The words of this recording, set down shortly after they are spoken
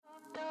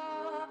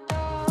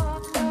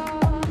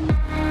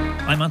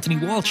I'm Anthony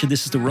Walsh, and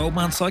this is the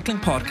Roadman Cycling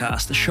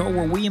Podcast, the show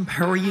where we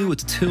empower you with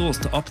the tools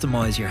to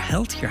optimize your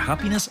health, your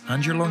happiness,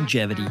 and your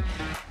longevity.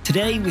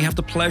 Today, we have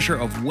the pleasure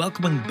of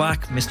welcoming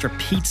back Mr.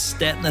 Pete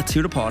Stetina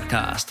to the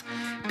podcast.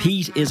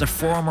 Pete is a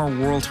former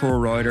World Tour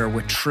rider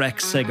with Trek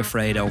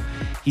Segafredo.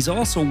 He's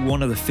also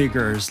one of the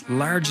figures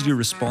largely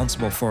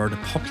responsible for the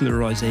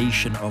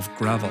popularization of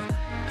gravel.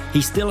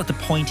 He's still at the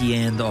pointy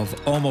end of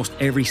almost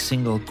every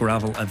single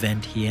gravel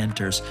event he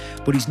enters,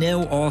 but he's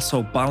now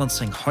also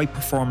balancing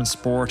high-performance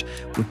sport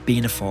with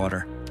being a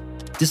father.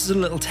 This is a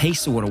little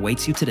taste of what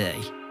awaits you today.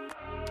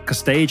 Because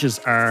Stages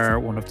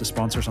are one of the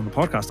sponsors on the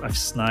podcast, I've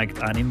snagged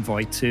an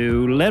invite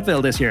to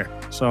Leadville this year.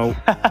 So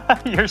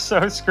You're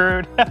so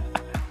screwed.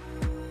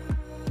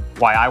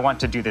 Why I want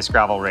to do this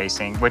gravel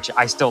racing, which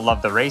I still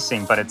love the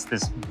racing, but it's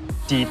this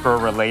deeper,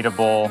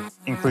 relatable,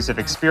 inclusive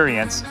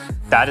experience.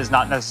 That is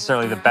not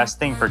necessarily the best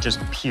thing for just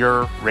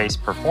pure race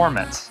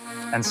performance.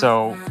 And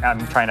so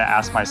I'm trying to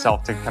ask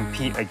myself to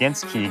compete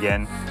against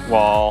Keegan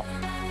while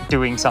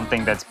doing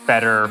something that's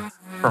better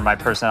for my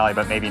personality,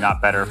 but maybe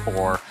not better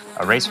for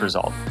a race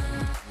result.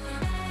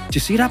 Do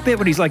you see that bit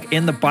when he's like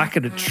in the back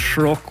of the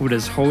truck with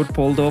his hood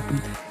pulled up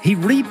and he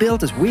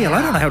rebuilt his wheel?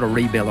 I don't know how to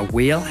rebuild a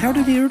wheel. How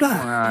did he do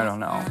that? I don't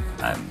know.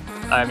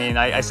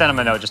 I sent him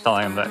a note just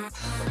telling him that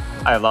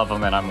I love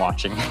him and I'm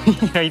watching.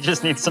 He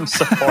just needs some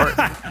support.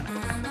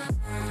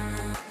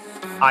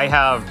 I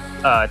have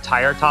a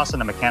tire toss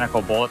and a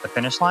mechanical bull at the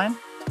finish line.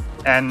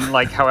 And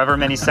like however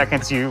many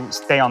seconds you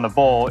stay on the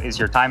bull is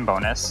your time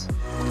bonus.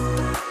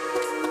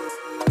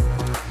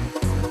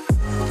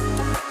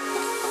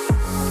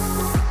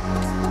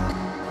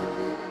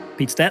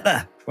 Pete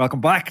Stetina, welcome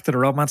back to the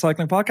Roadman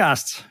Cycling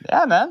Podcast.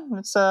 Yeah, man.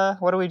 It's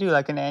what do we do?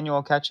 Like an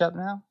annual catch up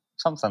now?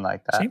 Something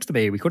like that. Seems to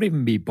be. We could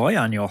even be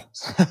biannual.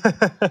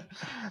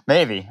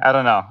 Maybe. I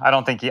don't know. I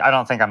don't think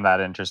I'm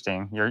that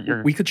interesting.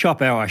 You're We could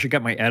chop out. I should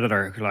get my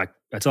editor. Like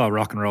it's all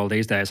rock and roll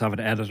these days. Have an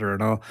editor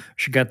and all. I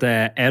should get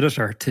the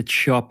editor to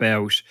chop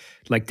out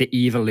like the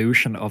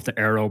evolution of the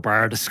aero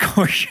bar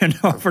discussion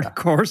over the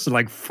course of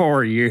like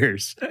 4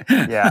 years.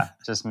 Yeah,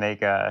 just make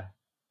that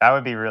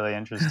would be really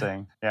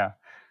interesting. Yeah.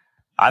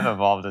 I've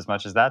evolved as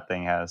much as that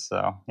thing has.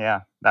 So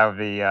yeah, that would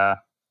be,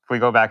 if we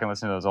go back and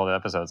listen to those old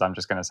episodes, I'm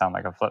just going to sound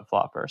like a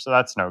flip-flopper. So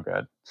that's no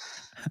good.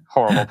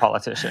 Horrible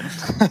politician.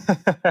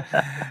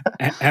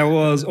 How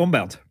was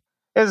Unbound?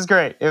 It was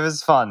great. It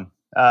was fun.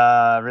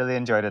 Really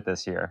enjoyed it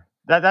this year.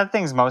 That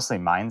thing's mostly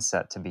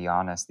mindset, to be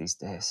honest, these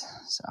days.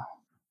 So.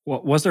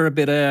 Was there a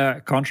bit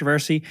of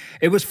controversy?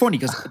 It was funny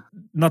because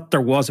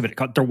there was a bit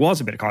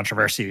of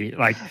controversy.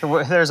 Like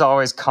there's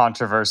always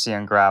controversy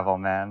in gravel,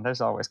 man.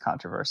 There's always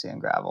controversy in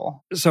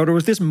gravel. So there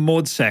was this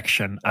mud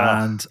section,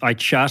 and I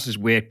chatted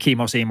with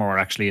Kimo Seymour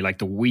actually like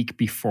the week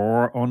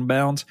before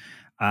Unbound,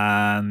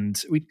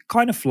 and we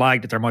kind of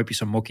flagged that there might be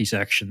some mucky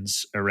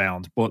sections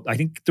around. But I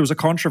think there was a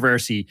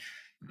controversy,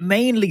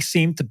 mainly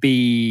seemed to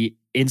be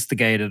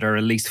instigated or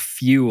at least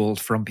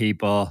fueled from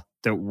people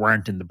that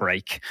weren't in the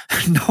break.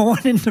 No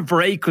one in the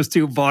break was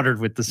too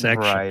bothered with the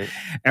section. Right.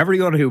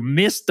 Everyone who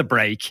missed the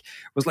break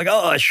was like,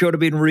 oh, it should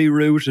have been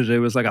rerouted. It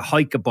was like a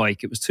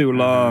hike-a-bike. It was too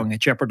long. It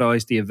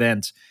jeopardized the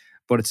event.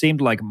 But it seemed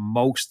like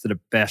most of the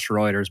best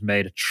riders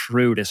made it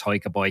through this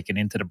hike-a-bike and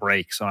into the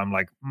break. So I'm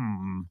like,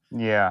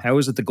 yeah. How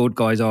is it the good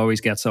guys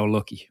always get so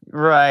lucky?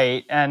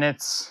 Right. And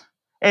it's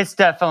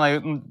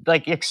definitely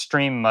like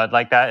extreme mud.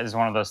 Like that is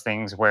one of those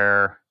things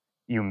where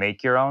you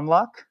make your own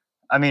luck.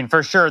 I mean,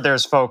 for sure,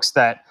 there's folks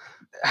that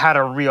had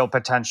a real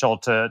potential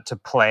to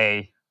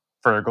play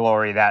for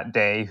glory that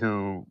day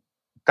who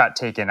got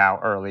taken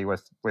out early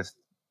with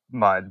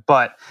mud.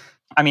 But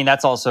I mean,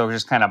 that's also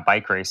just kind of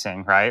bike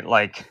racing, right?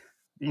 Like,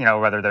 you know,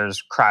 whether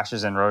there's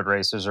crashes in road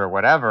races or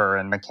whatever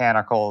and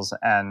mechanicals.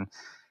 And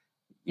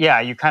yeah,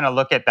 you kind of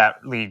look at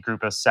that lead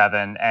group of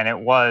 7 and it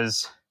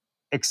was,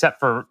 except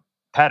for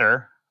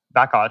Petter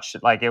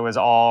Bakoc, like it was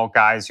all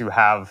guys who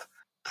have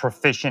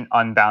proficient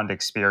Unbound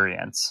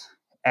experience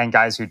and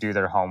guys who do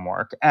their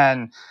homework.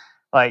 And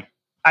like,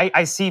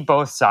 I see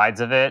both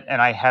sides of it,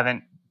 and I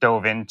haven't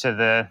dove into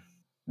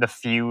the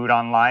feud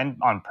online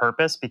on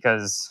purpose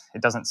because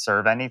it doesn't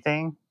serve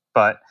anything.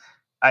 But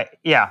I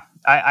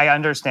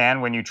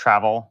understand when you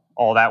travel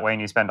all that way and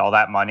you spend all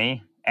that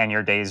money and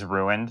your day's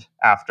ruined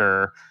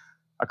after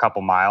a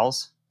couple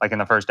miles, like in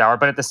the first hour.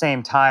 But at the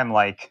same time,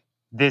 like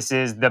this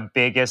is the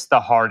biggest,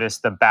 the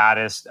hardest, the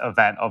baddest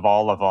event of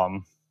all of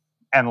them.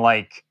 And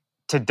like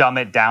to dumb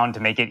it down to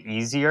make it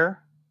easier,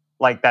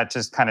 like that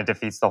just kind of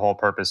defeats the whole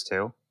purpose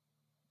too,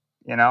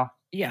 you know?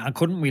 Yeah, and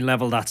couldn't we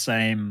level that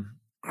same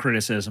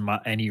criticism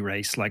at any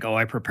race? Like, oh,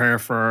 I prepare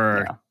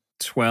for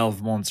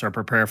 12 months or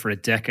prepare for a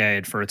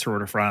decade for a Tour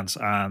de France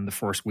and the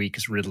first week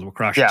is riddled with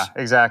crashes. Yeah,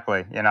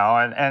 exactly. You know,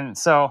 and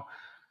so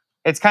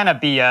it's kind of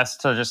BS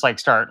to just like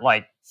start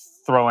like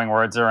throwing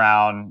words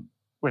around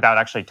without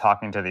actually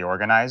talking to the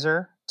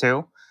organizer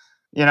too.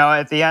 You know,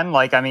 at the end,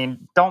 like, I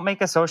mean, don't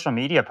make a social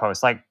media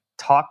post, like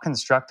talk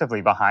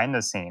constructively behind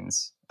the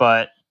scenes.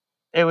 But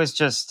it was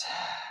just,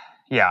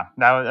 that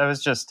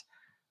was just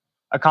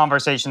a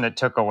conversation that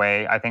took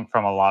away, I think,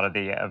 from a lot of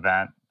the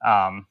event.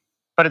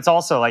 But it's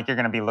also like you're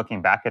going to be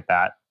looking back at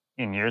that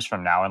in years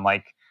from now. And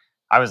like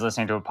I was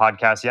listening to a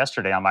podcast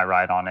yesterday on my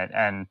ride on it.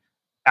 And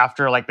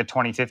after like the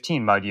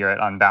 2015 mud year at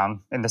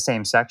Unbound in the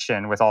same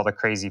section with all the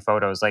crazy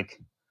photos,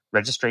 like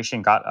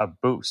registration got a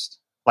boost.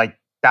 Like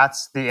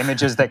that's the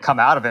images that come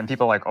out of it. And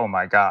people are like, oh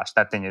my gosh,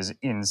 that thing is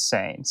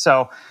insane.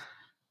 So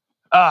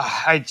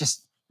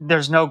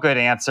there's no good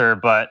answer.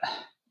 But,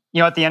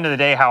 at the end of the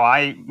day, how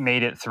I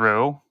made it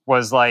through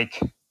was like,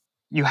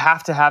 you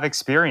have to have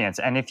experience.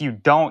 And if you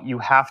don't, you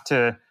have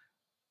to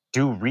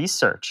do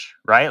research,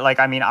 right? Like,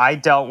 I mean, I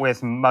dealt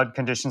with mud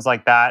conditions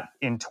like that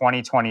in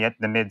 2020 at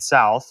the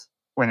Mid-South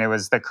when it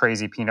was the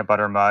crazy peanut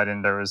butter mud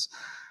and there was,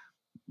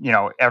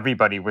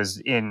 everybody was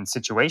in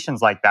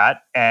situations like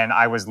that. And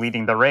I was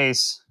leading the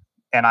race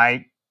and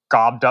I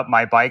gobbed up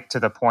my bike to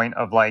the point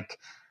of like,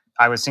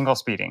 I was single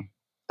speeding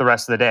the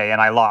rest of the day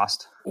and I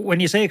lost. When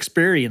you say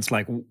experience,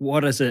 like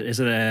what is it? Is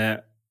it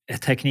a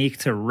technique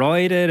to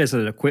ride it? Is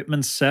it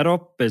equipment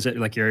setup? Is it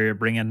like you're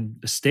bringing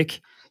a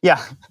stick?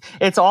 Yeah,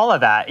 it's all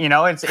of that.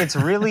 It's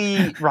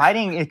really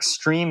riding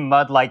extreme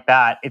mud like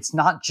that. It's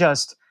not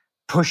just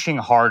pushing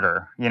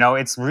harder,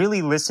 it's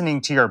really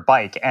listening to your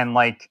bike and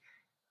like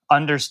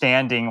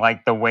understanding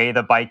like the way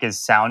the bike is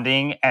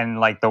sounding and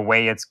like the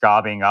way it's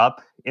gobbing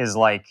up is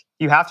like,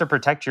 you have to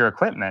protect your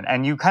equipment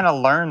and you kind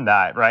of learn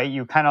that, right?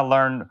 You kind of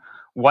learn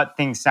what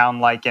things sound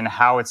like and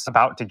how it's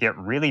about to get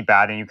really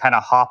bad. And you kind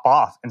of hop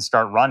off and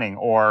start running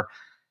or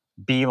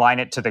beeline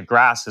it to the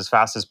grass as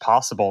fast as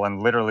possible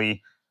and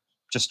literally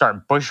just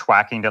start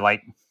bushwhacking to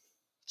like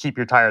keep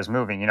your tires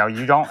moving.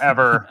 You don't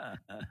ever,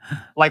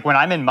 like when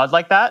I'm in mud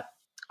like that,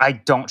 I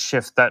don't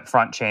shift that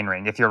front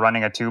chainring. If you're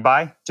running a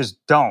 2x, just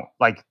don't.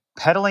 Like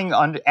pedaling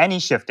on any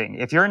shifting.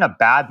 If you're in a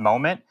bad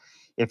moment,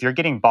 if you're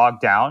getting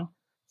bogged down,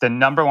 the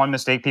number one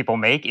mistake people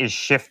make is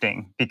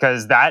shifting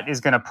because that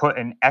is going to put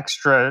an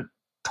extra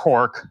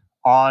torque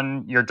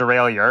on your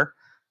derailleur,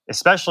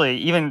 especially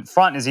even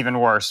front is even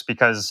worse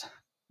because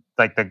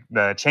like the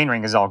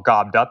chainring is all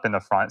gobbed up in the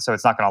front, so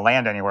it's not going to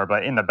land anywhere.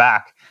 But in the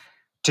back,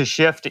 to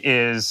shift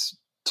is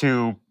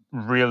to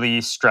really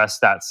stress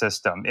that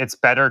system. It's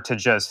better to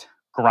just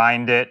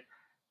grind it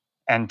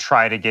and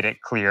try to get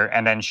it clear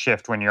and then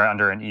shift when you're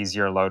under an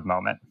easier load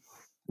moment.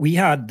 We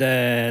had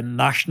the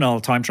national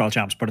time trial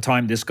champs. By the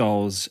time this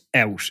goes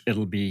out,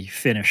 it'll be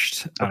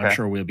finished. And Okay. I'm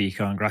sure we'll be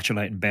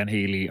congratulating Ben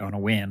Healy on a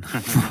win.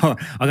 I'm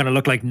going to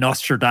look like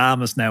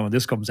Nostradamus now when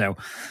this comes out.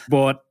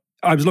 But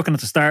I was looking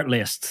at the start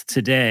list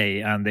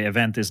today and the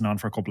event isn't on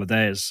for a couple of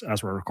days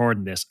as we're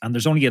recording this. And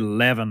there's only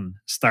 11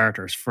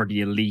 starters for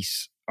the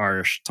Elite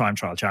Irish Time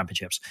Trial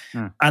Championships.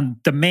 And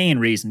the main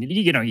reason,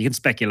 you can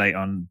speculate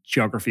on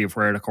geography of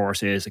where the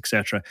course is,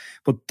 etc.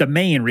 But the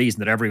main reason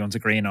that everyone's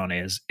agreeing on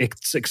is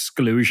it's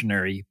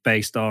exclusionary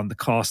based on the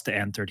cost to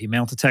enter, the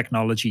amount of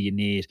technology you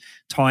need,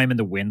 time in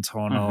the wind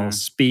tunnel,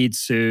 speed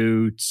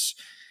suits,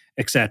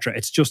 etc.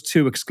 It's just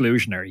too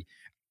exclusionary.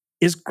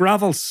 Is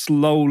gravel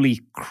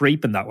slowly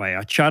creeping that way?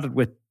 I chatted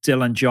with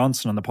Dylan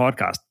Johnson on the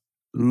podcast.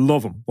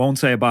 Love him. Won't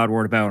say a bad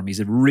word about him.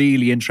 He's a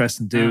really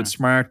interesting dude,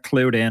 smart,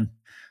 clued in.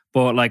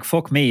 But like,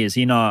 fuck me, is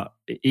he not?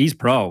 He's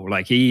pro.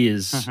 Like he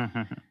is,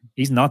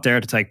 he's not there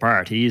to take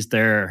part. He's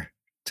there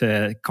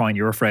to coin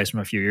your phrase from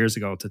a few years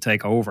ago, to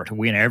take over, to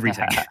win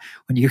everything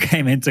when you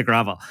came into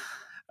gravel.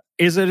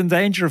 Is it in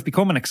danger of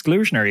becoming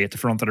exclusionary at the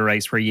front of the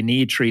race where you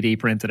need 3D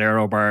printed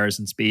aero bars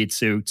and speed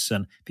suits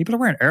and people are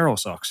wearing aero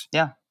socks?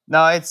 Yeah.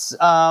 No, it's,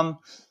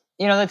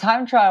 the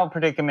time trial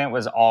predicament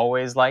was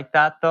always like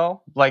that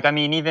though. Like, I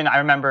mean, even I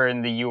remember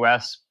in the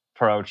US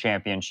Pro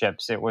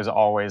Championships, it was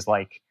always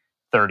like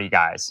 30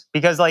 guys.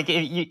 Because like,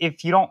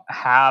 if you don't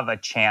have a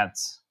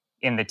chance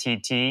in the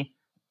TT,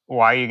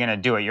 why are you going to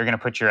do it? You're going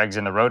to put your eggs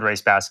in the road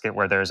race basket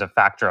where there's a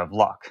factor of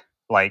luck.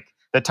 Like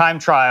the time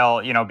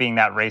trial, being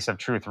that race of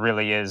truth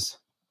really is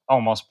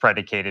almost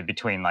predicated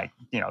between like,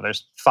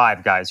 there's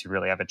 5 guys who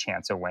really have a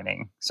chance of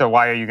winning. So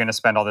why are you going to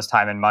spend all this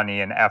time and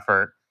money and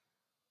effort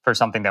for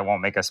something that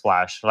won't make a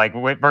splash? Like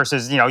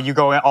versus, you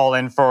go all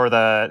in for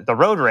the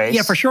road race.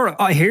 Yeah, for sure.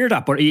 I hear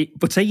that.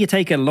 But say you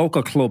take a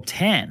local club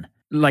 10,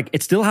 like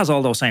it still has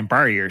all those same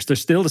barriers.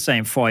 There's still the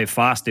same 5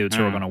 fast dudes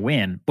who are going to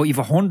win, but you've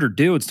 100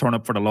 dudes turn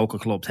up for the local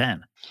club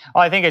 10.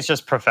 Well, I think it's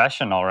just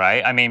professional,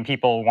 right? I mean,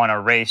 people want to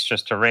race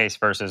just to race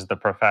versus the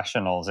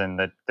professionals in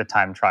the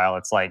time trial.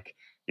 It's like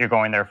you're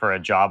going there for a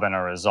job and a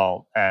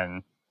result,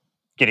 and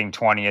getting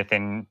 20th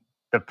in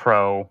the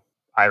pro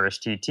Irish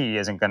TT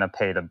isn't going to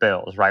pay the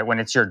bills, right? When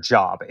it's your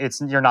job,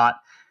 you're not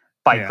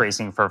bike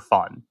racing for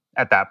fun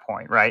at that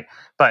point, right?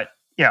 But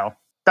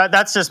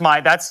that's just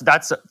that's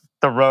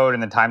the road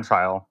and the time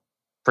trial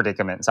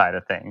predicament side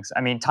of things.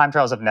 I mean, time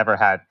trials have never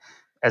had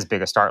as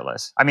big a start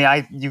list. I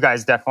mean, you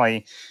guys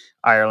definitely,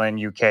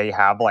 Ireland, UK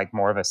have like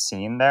more of a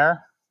scene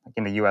there. Like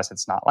in the US,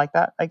 it's not like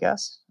that, I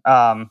guess.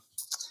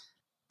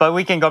 But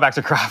we can go back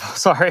to gravel.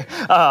 Sorry.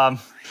 I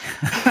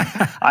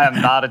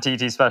am not a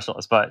TT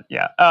specialist, but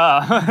yeah.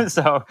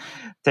 So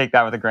take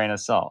that with a grain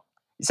of salt.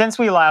 Since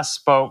we last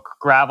spoke,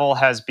 gravel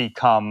has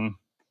become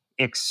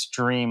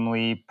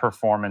extremely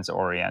performance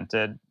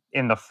oriented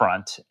in the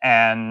front.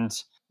 And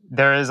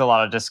there is a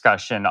lot of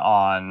discussion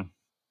on,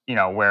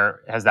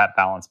 where has that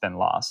balance been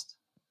lost?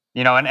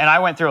 And I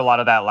went through a lot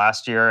of that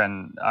last year,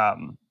 and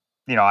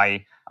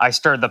I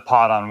stirred the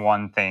pot on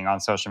one thing on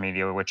social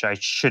media, which I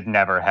should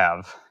never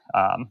have.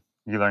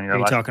 You learn your Are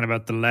you lesson. talking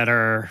about the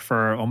letter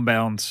for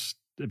Unbound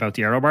about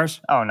the aero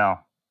bars? Oh, no.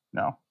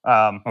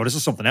 Oh, this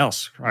is something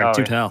else. All right,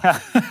 do tell.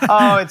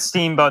 Oh, it's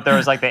Steamboat. There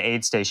was like the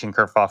aid station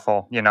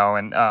kerfuffle,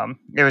 and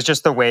it was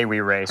just the way we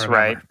race,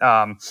 right?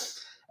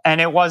 And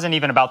it wasn't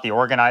even about the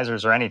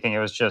organizers or anything. It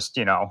was just,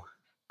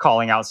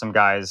 calling out some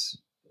guys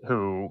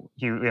who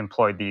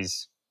employed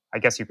these, I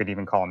guess you could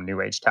even call them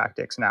new age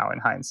tactics now in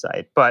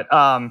hindsight. But,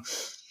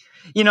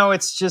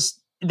 it's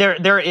just,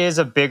 there is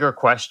a bigger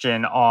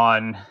question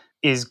on,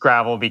 is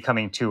gravel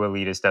becoming too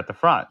elitist at the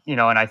front? And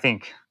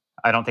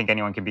I don't think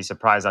anyone can be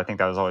surprised. I think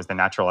that was always the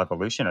natural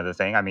evolution of the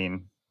thing. I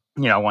mean,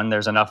 when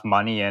there's enough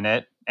money in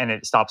it and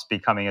it stops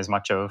becoming as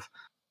much of,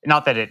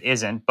 not that it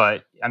isn't,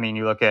 but I mean,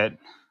 you look at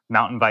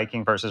mountain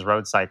biking versus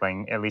road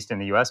cycling, at least in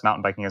the US,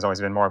 mountain biking has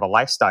always been more of a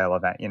lifestyle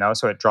event,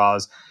 so it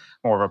draws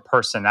more of a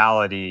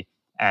personality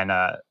and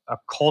a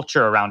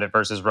culture around it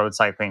versus road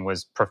cycling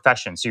was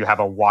profession. So you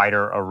have a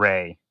wider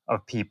array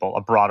of people,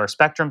 a broader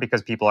spectrum,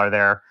 because people are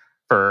there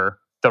for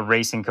the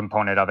racing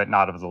component of it,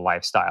 not of the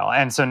lifestyle.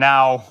 And so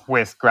now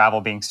with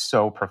gravel being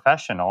so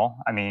professional,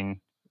 I mean,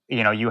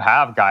 you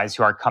have guys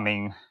who are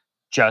coming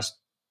just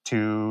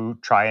to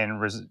try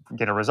and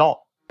get a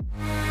result.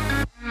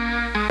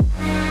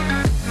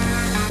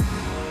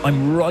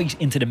 I'm right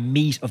into the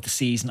meat of the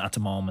season at the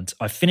moment.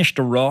 I finished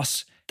the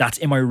Ross. That's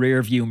in my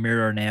rear view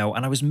mirror now,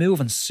 and I was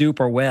moving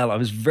super well. I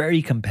was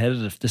very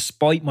competitive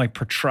despite my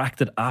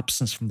protracted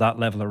absence from that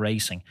level of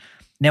racing.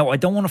 Now, I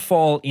don't want to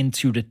fall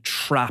into the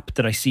trap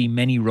that I see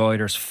many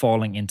riders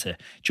falling into,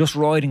 just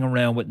riding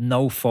around with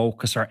no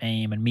focus or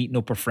aim and meeting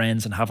up with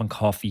friends and having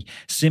coffee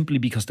simply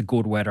because the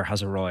good weather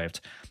has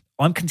arrived.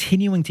 I'm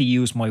continuing to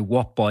use my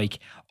Watt bike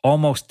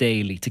almost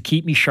daily to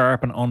keep me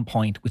sharp and on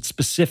point with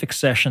specific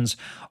sessions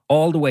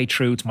all the way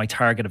through to my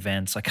target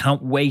events. I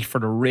can't wait for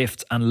the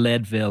Rift and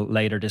Leadville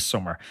later this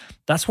summer.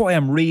 That's why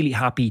I'm really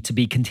happy to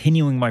be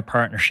continuing my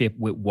partnership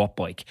with Watt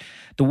Bike.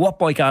 The Watt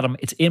Bike, Adam,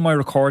 it's in my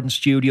recording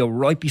studio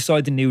right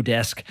beside the new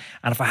desk,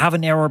 and if I have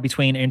an hour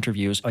between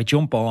interviews, I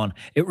jump on.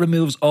 It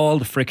removes all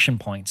the friction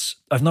points.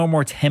 I've no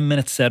more 10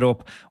 minutes set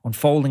up,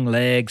 unfolding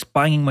legs,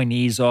 banging my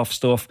knees off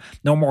stuff,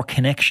 no more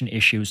connection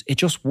issues. It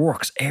just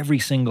works every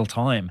single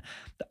time.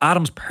 The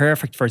Atom's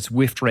perfect for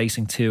Zwift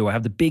racing too. I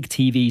have the big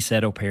TV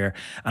set up here,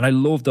 and I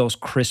love those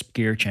crisp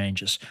gear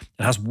changes.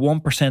 It has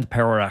 1%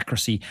 power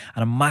accuracy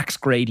and a max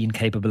gradient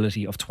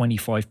capability of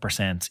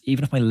 25%,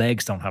 even if my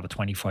legs don't have a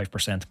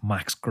 25%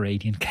 max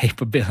gradient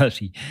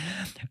capability.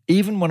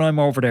 Even when I'm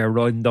over there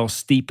riding those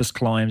steepest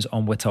climbs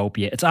on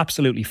Watopia, it's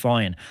absolutely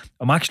fine.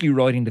 I'm actually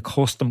riding the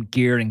custom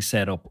gearing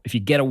setup. If you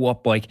get a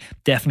Watt bike,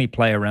 definitely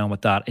play around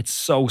with that. It's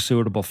so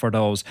suitable for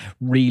those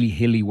really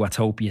hilly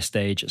Watopia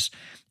stages.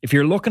 If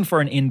you're looking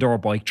for an indoor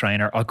bike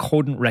trainer, I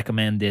couldn't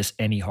recommend this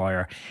any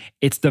higher.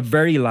 It's the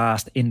very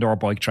last indoor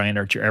bike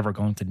trainer that you're ever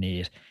going to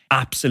need.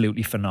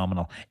 Absolutely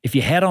phenomenal. If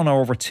you head on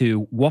over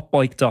to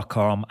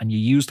wattbike.com and you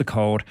use the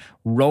code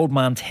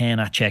Roadman10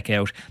 at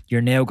checkout,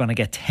 you're now going to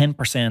get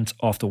 10%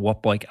 off the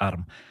Watt bike,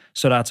 Adam.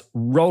 So that's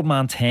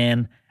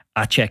Roadman10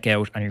 at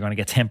checkout, and you're going to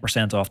get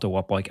 10% off the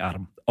Watt bike,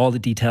 Adam. All the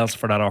details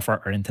for that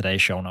offer are in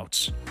today's show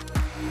notes.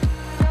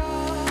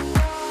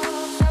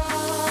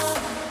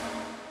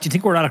 Do you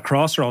think we're at a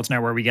crossroads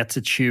now where we get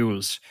to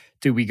choose?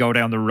 Do we go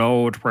down the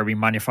road where we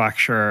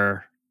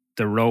manufacture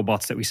the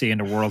robots that we see in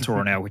the World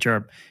Tour now, which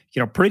are,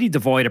 pretty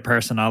devoid of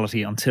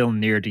personality until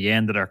near the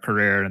end of their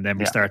career, and then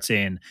we start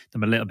seeing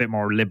them a little bit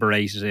more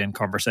liberated in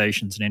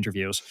conversations and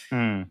interviews?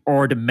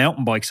 Or the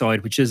mountain bike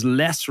side, which is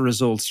less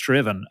results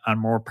driven and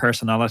more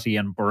personality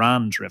and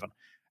brand driven?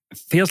 It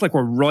feels like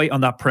we're right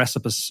on that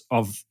precipice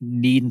of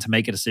needing to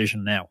make a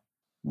decision now.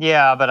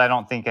 Yeah, but I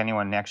don't think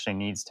anyone actually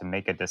needs to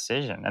make a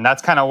decision. And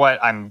that's kind of what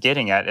I'm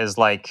getting at is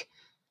like,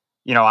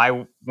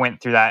 I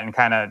went through that and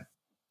kind of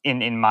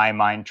in my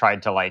mind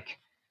tried to like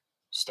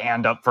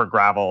stand up for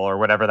gravel or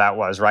whatever that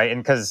was, right?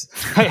 And because,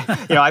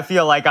 I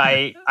feel like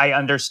I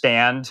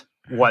understand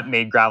what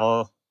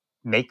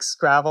makes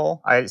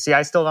gravel. I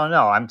still don't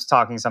know. I'm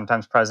talking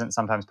sometimes present,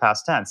 sometimes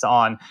past tense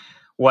on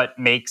what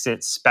makes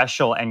it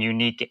special and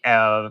unique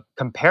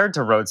compared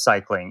to road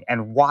cycling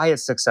and why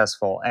it's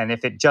successful. And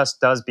if it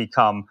just does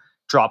become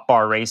drop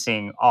bar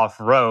racing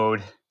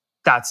off-road,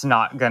 that's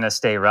not going to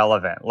stay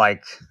relevant.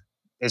 Like,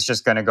 it's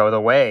just going to go the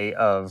way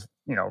of,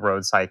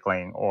 road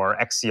cycling or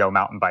XCO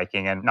mountain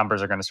biking, and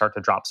numbers are going to start to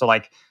drop. So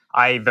like,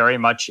 I very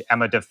much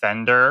am a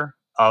defender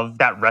of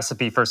that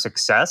recipe for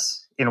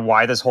success in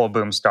why this whole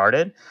boom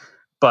started.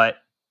 But,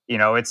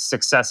 its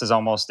success is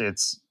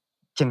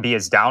can be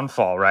its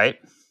downfall, right?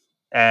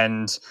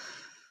 And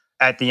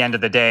at the end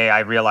of the day, I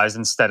realized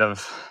instead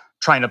of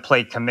trying to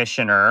play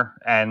commissioner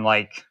and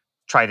like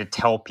try to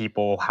tell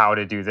people how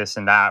to do this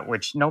and that,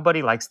 which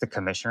nobody likes the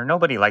commissioner,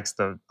 nobody likes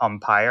the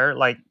umpire.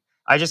 Like,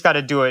 I just got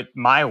to do it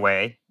my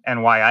way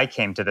and why I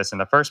came to this in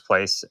the first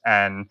place,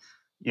 and,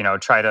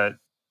 try to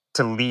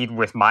to lead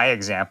with my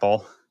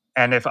example.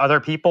 And if other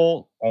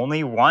people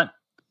only want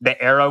the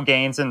arrow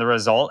gains and the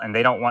result and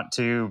they don't want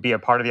to be a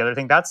part of the other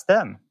thing, that's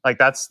them. Like,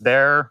 that's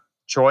their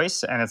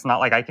choice. And it's not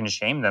like I can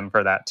shame them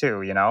for that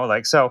too,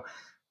 like, so,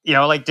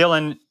 like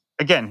Dylan,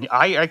 again,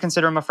 I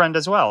consider him a friend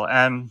as well.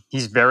 And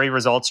he's very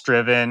results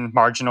driven,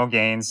 marginal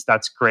gains.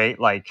 That's great.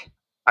 Like,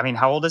 I mean,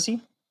 how old is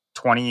he?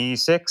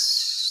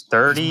 26,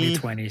 30?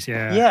 20s,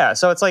 yeah. Yeah.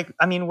 So it's like,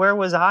 I mean, where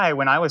was I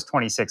when I was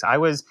 26? I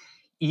was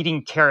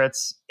eating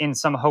carrots in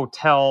some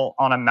hotel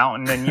on a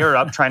mountain in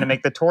Europe trying to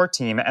make the tour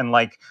team and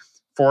like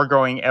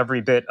foregoing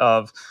every bit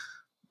of,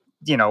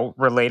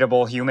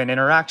 relatable human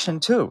interaction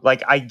too.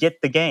 Like, I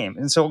get the game.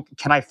 And so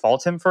can I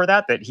fault him for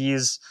that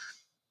he's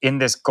in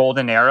this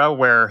golden era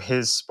where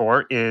his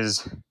sport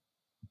is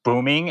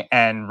booming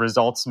and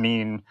results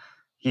mean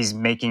he's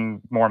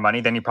making more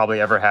money than he probably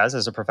ever has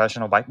as a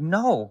professional bike?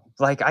 No,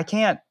 like I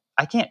can't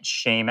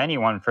shame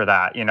anyone for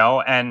that,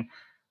 and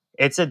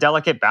it's a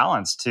delicate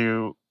balance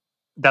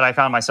that I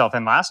found myself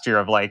in last year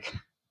of like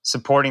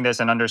supporting this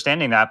and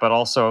understanding that, but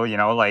also,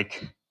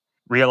 like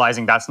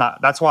realizing that's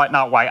not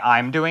why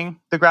I'm doing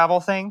the gravel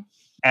thing.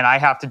 And I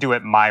have to do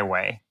it my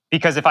way,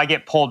 because if I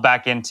get pulled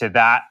back into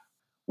that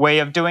way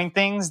of doing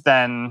things,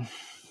 then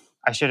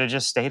I should have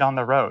just stayed on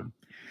the road.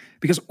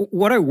 Because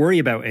what I worry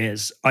about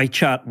is I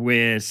chat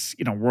with,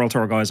 World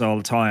Tour guys all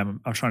the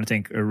time. I'm trying to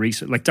think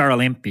like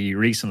Daryl Impey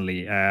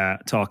recently,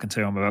 talking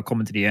to him about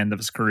coming to the end of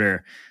his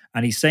career.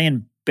 And he's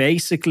saying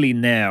basically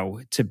now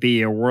to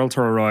be a World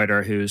Tour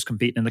rider who's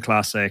competing in the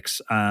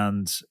classics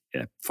and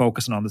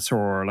focusing on the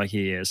tour like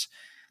he is,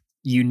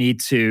 you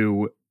need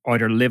to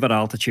either live at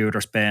altitude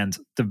or spend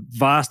the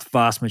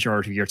vast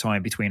majority of your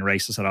time between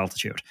races at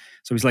altitude.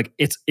 So he's like,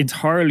 it's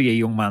entirely a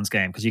young man's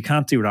game because you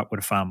can't do that with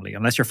a family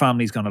unless your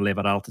family's going to live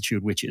at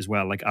altitude, which is,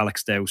 well, like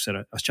Alex Dow said,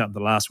 I was chatting to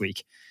last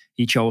week,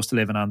 he chose to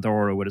live in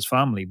Andorra with his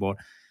family, but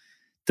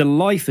the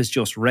life is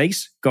just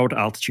race, go to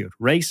altitude,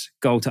 race,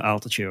 go to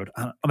altitude.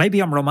 And maybe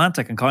I'm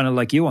romantic and kind of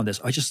like you on this.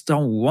 I just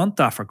don't want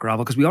that for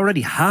gravel because we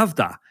already have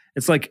that.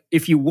 It's like,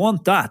 if you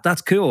want that,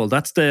 that's cool.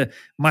 That's the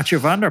Mathieu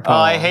van der Poel.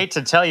 I hate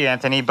to tell you,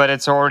 Anthony, but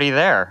it's already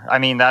there. I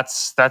mean,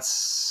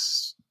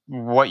 that's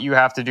what you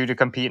have to do to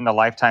compete in the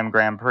Lifetime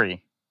Grand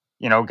Prix.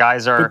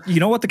 Guys are... But you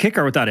know what the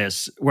kicker with that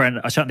is? When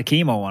I was chatting to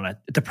Chemo on it,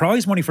 the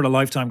prize money for the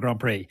Lifetime Grand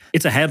Prix,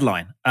 it's a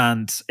headline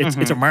and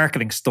it's a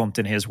marketing stunt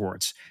in his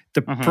words.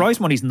 The prize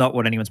money is not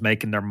what anyone's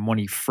making their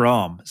money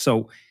from.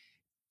 So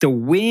the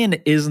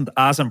win isn't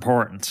as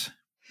important.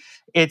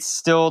 It's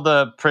still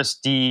the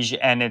prestige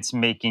and it's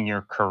making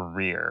your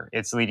career.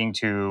 It's leading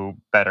to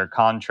better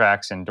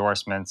contracts,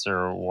 endorsements,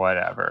 or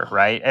whatever,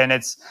 right? And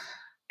it's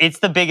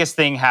the biggest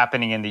thing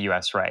happening in the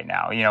US right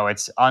now.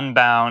 It's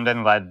Unbound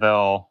and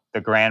Leadville,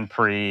 the Grand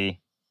Prix,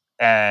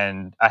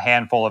 and a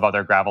handful of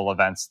other gravel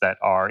events that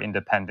are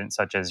independent,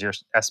 such as your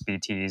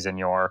SBTs and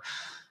your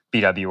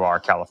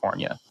BWR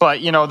California.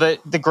 But,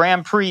 the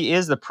Grand Prix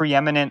is the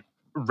preeminent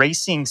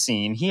racing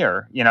scene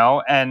here,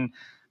 and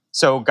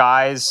so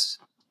guys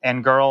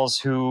and girls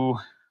who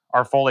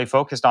are fully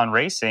focused on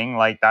racing,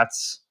 like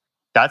that's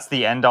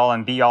the end all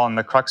and be all and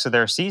the crux of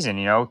their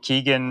season.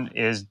 Keegan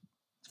is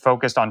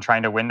focused on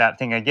trying to win that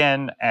thing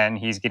again, and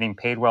he's getting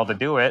paid well to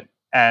do it.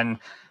 And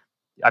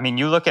I mean,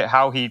 you look at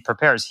how he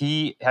prepares.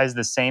 He has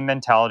the same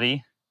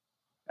mentality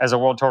as a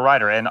World Tour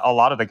rider, and a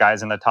lot of the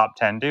guys in the top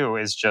 10 do,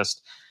 is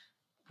just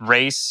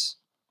race,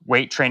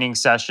 weight training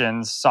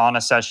sessions,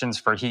 sauna sessions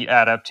for heat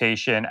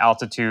adaptation,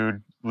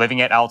 altitude,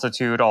 living at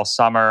altitude all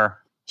summer,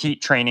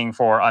 heat training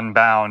for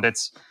Unbound.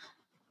 That's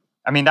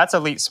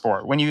elite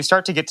sport. When you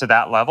start to get to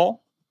that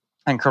level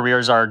and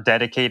careers are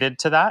dedicated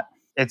to that,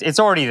 it's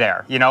already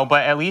there,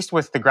 but at least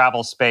with the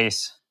gravel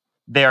space,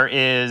 there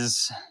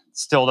is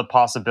still the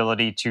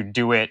possibility to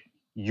do it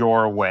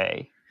your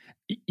way.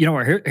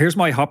 Here's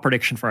my hot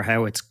prediction for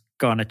how it's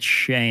going to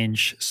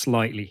change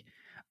slightly.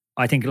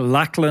 I think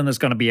Lachlan is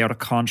going to be out of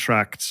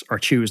contract or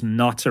choose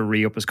not to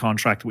re-up his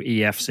contract with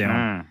EF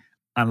soon.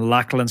 And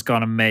Lachlan's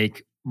going to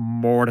make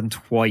more than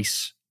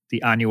twice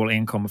the annual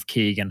income of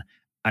Keegan,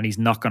 and he's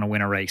not going to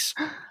win a race.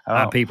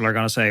 And people are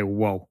going to say,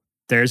 whoa,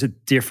 there's a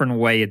different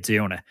way of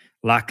doing it.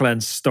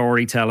 Lachlan's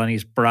storytelling,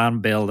 he's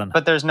brand building.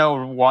 But there's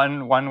no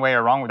one way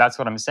or wrong. That's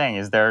what I'm saying,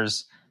 is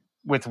there's,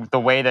 with the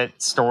way that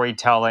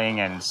storytelling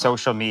and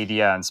social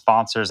media and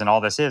sponsors and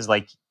all this is,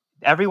 like,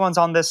 everyone's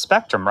on this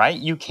spectrum, right?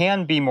 You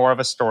can be more of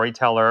a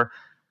storyteller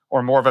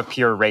or more of a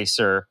pure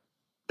racer.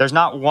 There's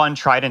not one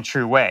tried and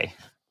true way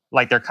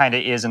like there kind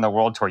of is in the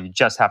World Tour. You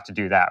just have to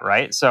do that,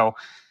 right? So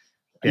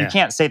you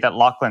can't say that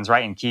Lachlan's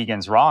right and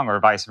Keegan's wrong or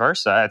vice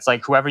versa. It's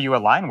like whoever you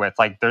align with.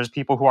 Like, there's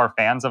people who are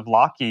fans of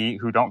Lockie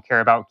who don't care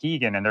about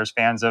Keegan, and there's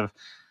fans of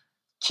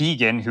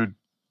Keegan who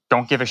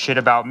don't give a shit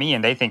about me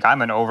and they think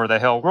I'm an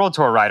over-the-hill World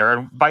Tour rider,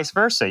 and vice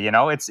versa.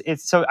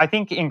 It's so I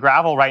think in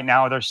gravel right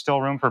now there's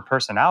still room for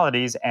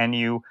personalities, and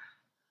you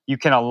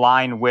can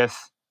align with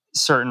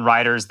certain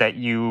riders that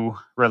you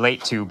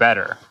relate to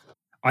better.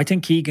 I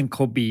think Keegan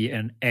could be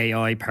an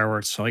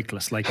AI-powered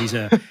cyclist. Like, he's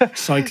a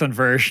cycling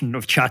version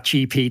of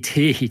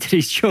ChatGPT.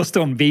 He's just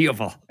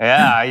unbeatable.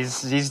 Yeah,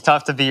 he's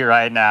tough to beat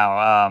right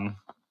now.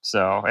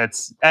 So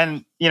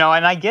and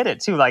I get it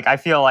too. Like, I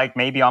feel like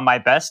maybe on my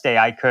best day,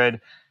 I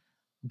could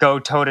go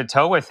toe to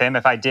toe with him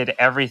if I did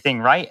everything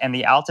right in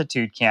the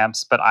altitude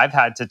camps, but I've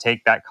had to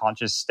take that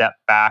conscious step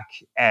back,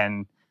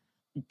 and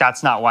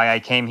that's not why I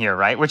came here,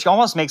 right? Which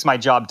almost makes my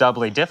job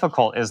doubly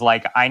difficult, is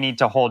like, I need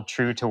to hold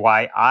true to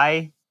why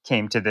I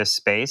came to this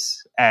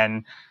space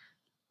and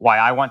why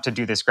I want to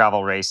do this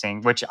gravel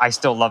racing, which I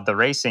still love the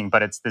racing,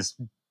 but it's this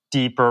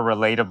deeper,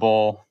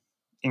 relatable,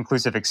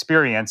 inclusive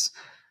experience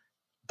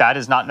that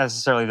is not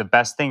necessarily the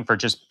best thing for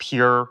just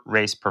pure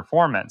race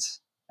performance.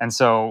 And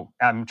so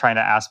I'm trying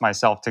to ask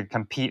myself to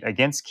compete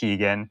against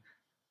Keegan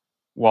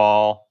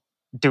while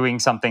doing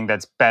something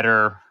that's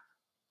better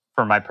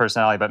for my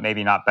personality, but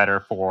maybe not better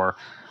for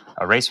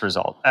a race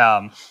result.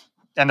 And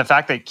the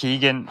fact that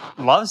Keegan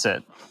loves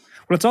it.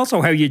 Well, it's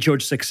also how you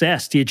judge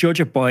success. Do you judge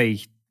it by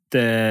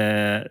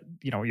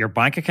your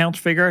bank account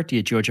figure? Do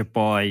you judge it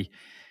by,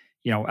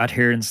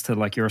 adherence to,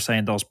 like you were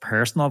saying, those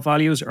personal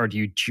values, or do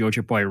you judge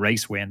it by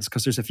race wins?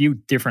 Because there's a few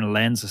different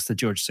lenses to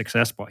judge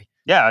success by.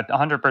 Yeah,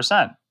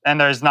 100%. And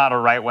there's not a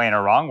right way and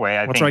a wrong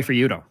way. What's right for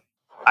you, though?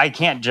 I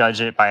can't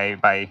judge it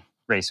by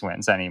race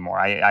wins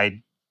anymore.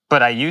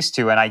 But I used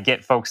to, and I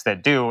get folks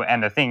that do.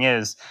 And the thing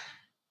is,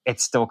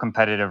 it's still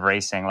competitive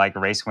racing. Like,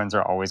 race wins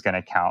are always going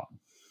to count.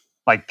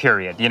 Like,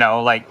 period.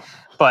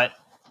 But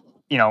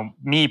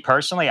me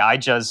personally, I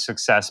judge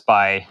success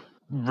by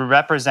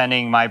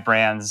representing my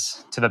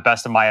brands to the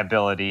best of my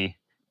ability.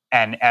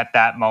 And at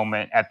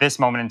this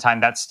moment in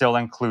time, that still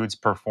includes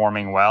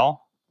performing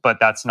well, but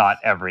that's not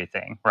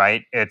everything,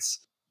 right? It's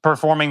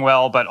performing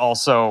well, but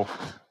also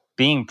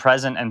being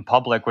present in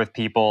public with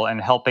people and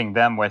helping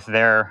them with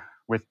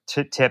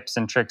tips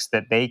and tricks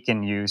that they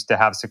can use to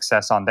have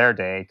success on their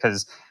day.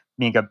 Because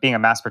being a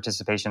mass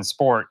participation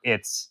sport,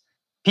 it's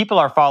people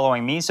are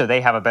following me, so they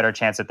have a better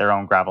chance at their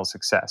own gravel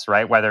success,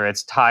 right? Whether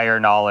it's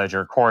tire knowledge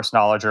or course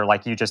knowledge, or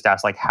like you just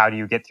asked, like, how do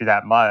you get through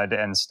that mud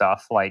and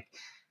stuff? Like,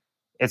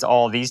 it's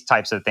all these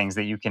types of things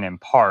that you can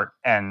impart.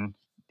 And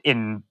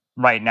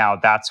right now,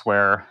 that's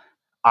where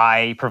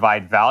I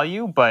provide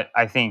value. But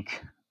I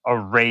think a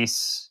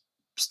race,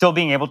 still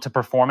being able to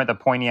perform at the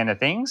pointy end of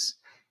things,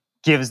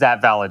 gives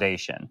that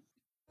validation.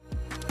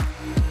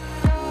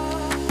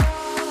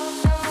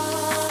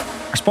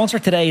 Our sponsor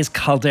today is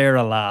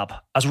Caldera Lab.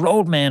 As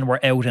roadmen, we're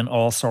out in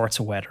all sorts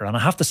of weather, and I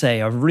have to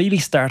say, I've really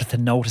started to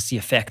notice the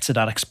effects of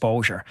that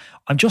exposure.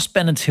 I'm just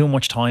spending too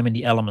much time in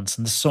the elements,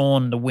 in the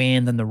sun, the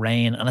wind, and the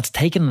rain, and it's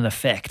taken an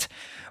effect.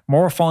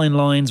 More fine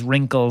lines,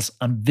 wrinkles,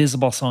 and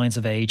visible signs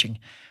of aging.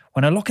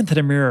 When I look into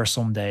the mirror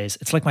some days,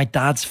 it's like my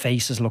dad's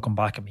face is looking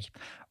back at me.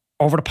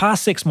 Over the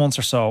past 6 months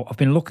or so, I've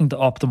been looking to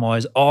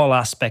optimize all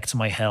aspects of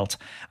my health,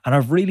 and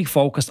I've really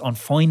focused on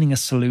finding a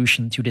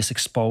solution to this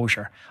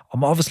exposure.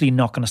 I'm obviously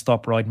not going to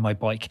stop riding my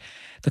bike.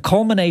 The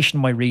culmination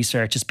of my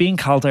research is being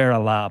Caldera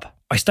Lab.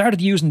 I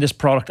started using this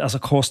product as a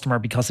customer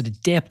because of the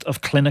depth of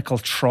clinical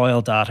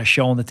trial data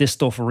showing that this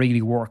stuff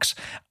really works.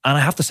 And I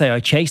have to say, I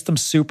chased them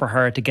super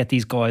hard to get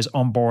these guys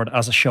on board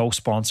as a show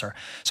sponsor.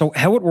 So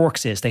how it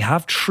works is they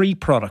have 3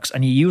 products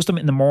and you use them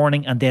in the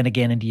morning and then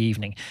again in the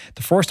evening.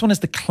 The first one is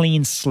the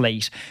Clean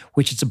Slate,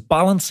 which is a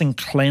balancing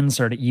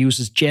cleanser that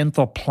uses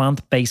gentle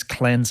plant-based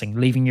cleansing,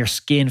 leaving your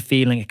skin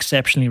feeling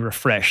exceptionally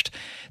refreshed.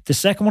 The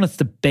second one is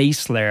the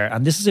Base Layer,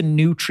 and this is a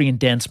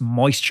nutrient-dense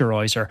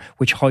moisturizer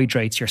which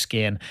hydrates your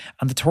skin.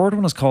 And the third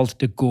one is called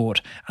the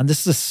Good, and this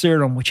is a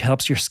serum which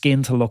helps your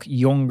skin to look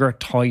younger,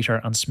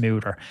 tighter, and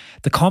smoother.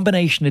 The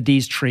combination of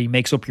these 3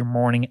 makes up your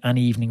morning and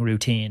evening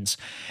routines.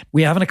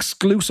 We have an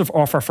exclusive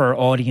offer for our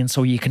audience,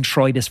 so you can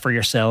try this for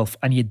yourself,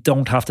 and you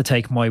don't have to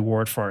take my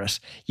word for it.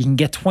 You can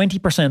get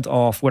 20%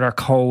 off with our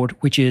code,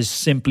 which is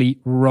simply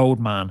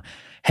Roadman.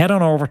 Head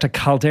on over to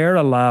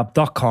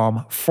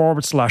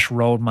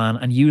calderalab.com/roadman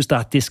and use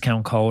that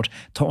discount code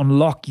to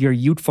unlock your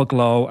youthful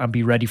glow and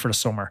be ready for the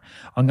summer.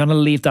 I'm going to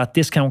leave that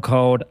discount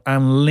code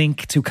and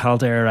link to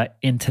Caldera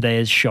in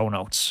today's show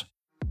notes.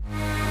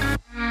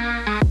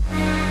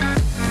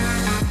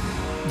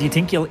 Do you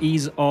think you'll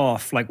ease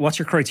off? Like, what's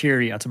your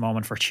criteria at the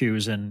moment for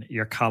choosing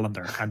your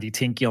calendar? And do you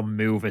think you'll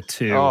move it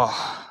to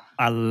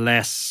a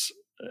less,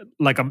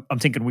 like, I'm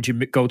thinking, would you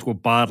go to a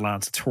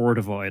Badlands, a Tour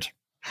Divide?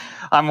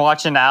 I'm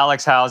watching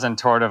Alex Howes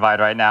Tour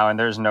Divide right now, and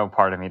there's no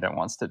part of me that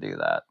wants to do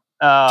that.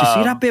 Do you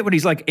see that bit when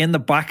he's like in the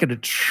back of the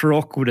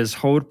truck with his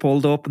hood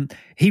pulled up, and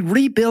he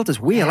rebuilt his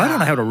wheel? Yeah. I don't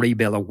know how to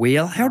rebuild a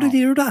wheel. How did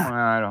he do that?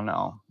 I don't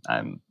know.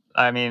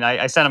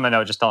 I sent him a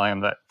note just telling him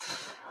that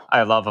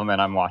I love him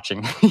and I'm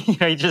watching.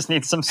 He just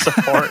needs some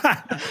support.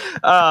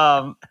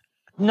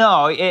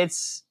 No,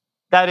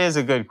 that is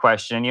a good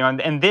question.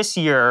 And this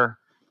year,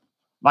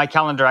 my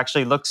calendar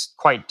actually looks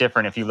quite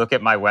different if you look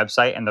at my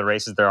website and the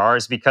races there are,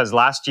 is because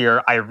last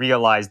year I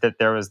realized that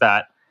there was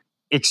that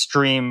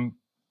extreme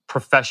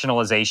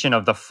professionalization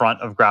of the front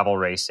of gravel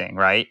racing,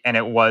 right? And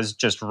it was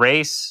just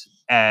race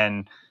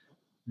and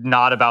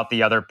not about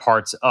the other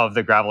parts of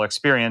the gravel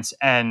experience.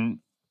 And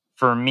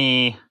for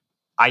me,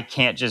 I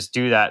can't just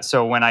do that.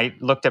 So when I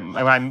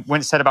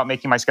set about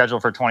making my schedule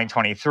for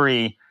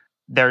 2023,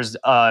 there's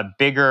a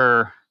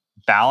bigger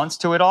balance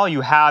to it all.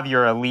 You have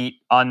your elite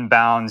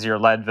unbounds, your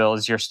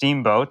Leadvilles, your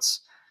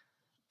steamboats,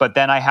 but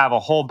then I have a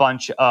whole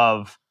bunch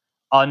of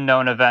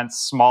unknown events,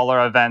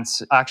 smaller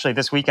events. Actually,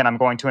 this weekend I'm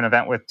going to an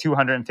event with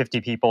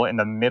 250 people in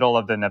the middle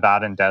of the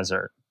Nevadan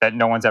desert that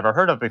no one's ever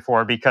heard of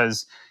before,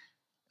 because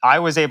I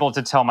was able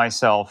to tell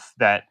myself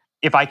that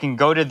if I can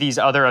go to these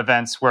other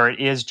events where it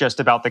is just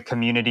about the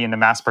community and the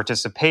mass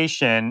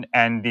participation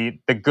and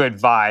the good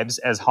vibes,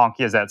 as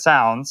honky as that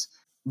sounds,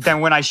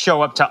 then when I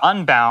show up to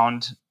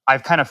Unbound,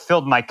 I've kind of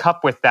filled my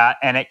cup with that,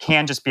 and it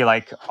can just be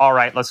like, all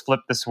right, let's flip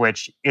the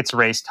switch. It's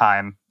race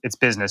time. It's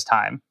business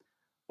time.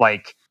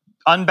 Like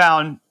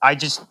Unbound,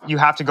 you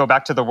have to go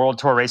back to the World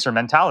Tour racer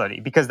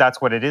mentality, because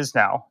that's what it is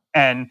now.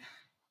 And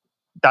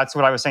that's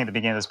what I was saying at the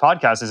beginning of this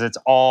podcast, is it's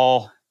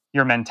all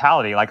your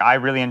mentality. Like I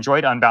really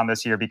enjoyed Unbound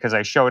this year because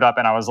I showed up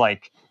and I was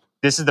like,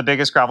 this is the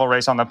biggest gravel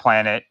race on the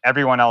planet.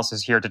 Everyone else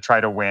is here to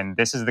try to win.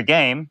 This is the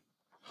game.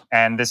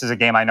 And this is a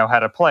game I know how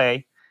to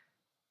play.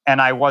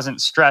 And I wasn't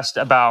stressed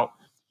about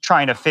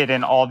trying to fit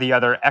in all the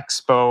other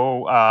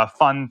expo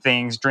fun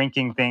things,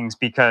 drinking things,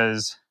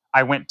 because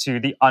I went to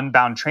the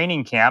Unbound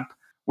training camp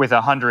with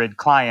 100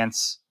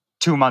 clients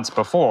 2 months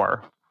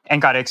before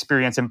and got to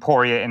experience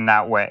Emporia in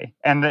that way.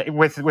 And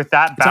with that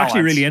balance, it's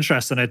actually really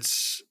interesting.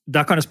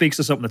 That kind of speaks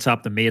to something that's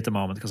happened to me at the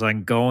moment, because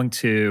I'm going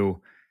to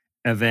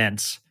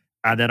events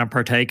and then I'm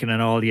partaking in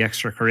all the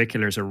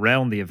extracurriculars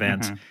around the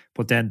event,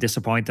 but then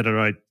disappointed that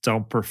I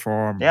don't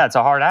perform. Yeah, it's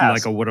a hard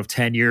ask. Like I would have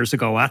 10 years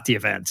ago at the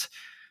event.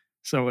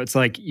 So it's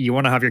like you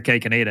want to have your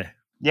cake and eat it.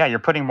 Yeah, you're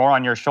putting more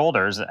on your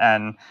shoulders,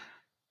 and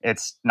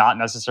it's not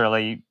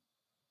necessarily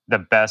the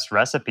best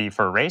recipe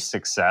for race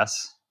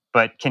success,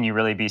 but can you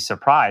really be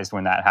surprised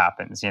when that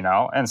happens, you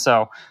know? And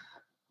so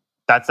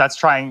that's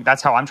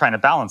how I'm trying to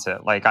balance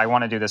it. Like I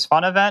want to do this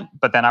fun event,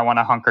 but then I want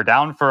to hunker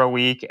down for a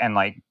week and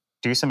like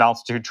do some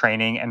altitude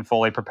training and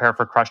fully prepare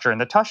for Crusher and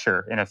the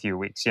Tusher in a few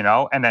weeks, you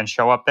know, and then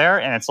show up there.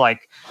 And it's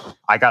like,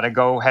 I got to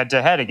go head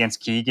to head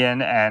against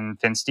Keegan and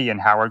Finsty and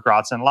Howard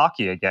Grotz and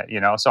Lockie again, you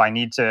know? So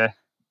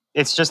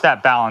it's just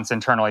that balance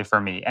internally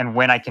for me. And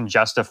when I can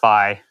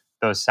justify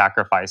those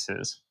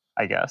sacrifices,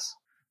 I guess.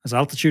 Has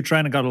altitude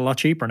training got a lot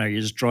cheaper now? You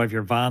just drive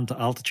your van to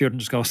altitude and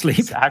just go sleep.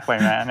 Exactly,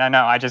 man. I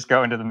know. I just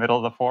go into the middle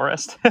of the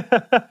forest.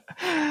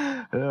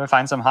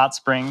 Find some hot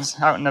springs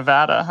out in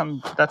Nevada.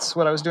 That's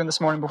what I was doing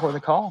this morning before the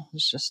call.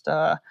 It's just...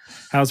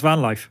 How's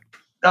van life?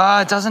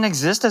 It doesn't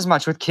exist as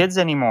much with kids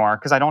anymore,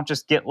 because I don't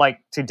just get like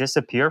to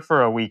disappear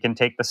for a week and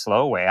take the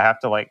slow way. I have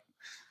to like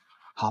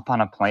hop on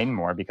a plane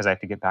more because I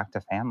have to get back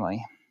to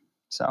family.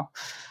 So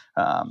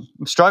I'm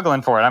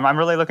struggling for it. I'm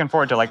really looking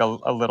forward to like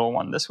a little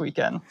one this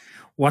weekend.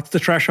 What's the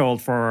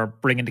threshold for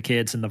bringing the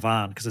kids in the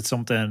van? Because it's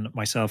something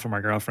myself and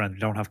my girlfriend, we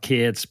don't have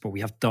kids, but we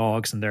have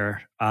dogs and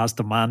they're as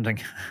demanding.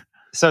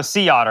 So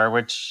Sea Otter,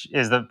 which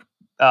is the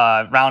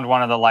round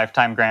one of the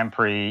Lifetime Grand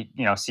Prix,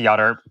 you know, Sea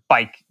Otter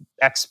Bike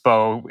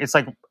Expo. It's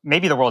like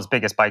maybe the world's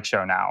biggest bike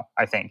show now,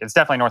 I think. It's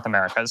definitely North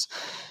America's.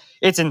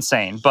 It's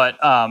insane. But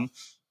I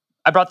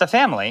brought the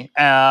family.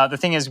 The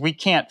thing is, we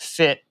can't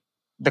fit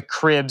the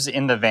cribs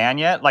in the van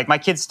yet. Like my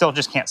kids still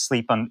just can't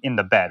sleep in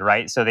the bed,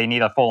 right? So they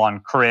need a full-on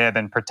crib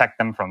and protect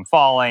them from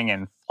falling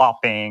and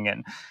flopping,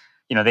 and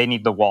you know, they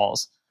need the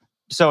walls.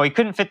 So we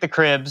couldn't fit the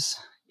cribs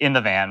in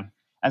the van.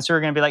 And so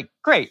we're going to be like,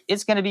 great,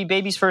 it's going to be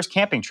baby's first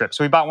camping trip.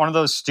 So we bought one of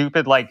those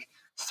stupid like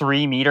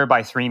 3 meter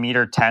by 3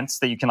 meter tents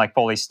that you can like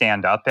fully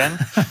stand up in,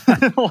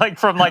 like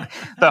from like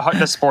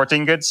the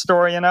sporting goods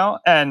store, you know,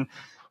 and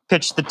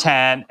pitched the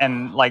tent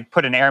and like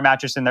put an air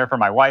mattress in there for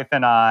my wife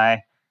and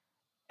I.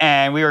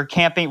 And we were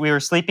camping, we were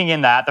sleeping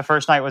in that. The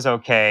first night was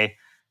okay.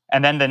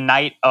 And then the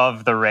night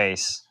of the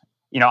race,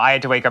 you know, I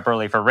had to wake up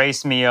early for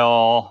race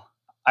meal.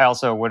 I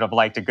also would have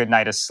liked a good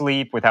night of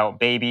sleep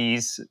without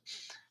babies.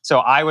 So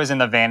I was in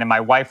the van and my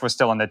wife was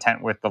still in the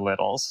tent with the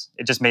littles.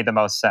 It just made the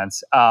most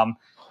sense. And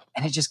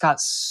it just got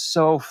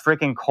so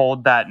freaking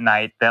cold that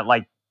night that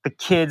like the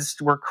kids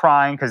were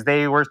crying because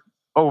they were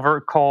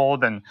over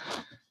cold. And,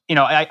 you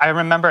know, I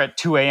remember at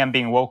 2 a.m.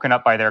 being woken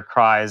up by their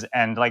cries,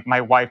 and like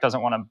my wife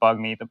doesn't want to bug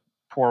me. The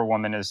poor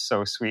woman is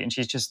so sweet. And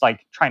she's just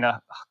like trying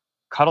to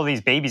cuddle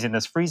these babies in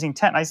this freezing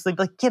tent. And I sleep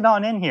like, get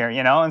on in here,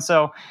 you know? And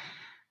so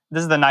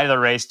this is the night of the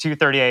race,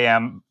 2:30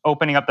 a.m.,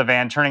 opening up the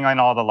van, turning on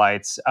all the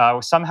lights,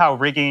 somehow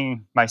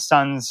rigging my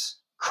son's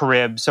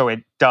crib so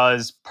it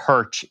does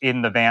perch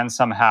in the van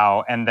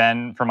somehow. And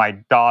then for my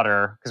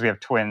daughter, because we have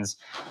twins,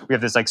 we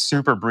have this like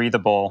super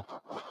breathable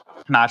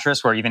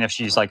mattress where even if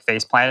she's like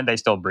face planted, they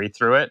still breathe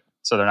through it.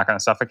 So they're not going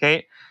to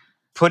suffocate.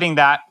 Putting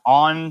that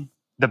on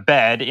the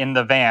bed in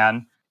the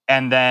van.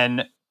 And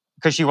then,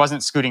 because she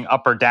wasn't scooting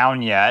up or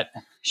down yet,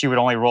 she would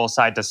only roll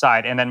side to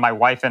side. And then my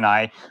wife and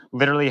I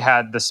literally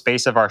had the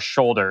space of our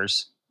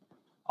shoulders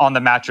on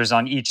the mattress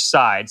on each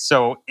side.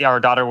 So our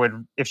daughter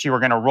would, if she were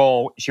going to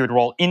roll, she would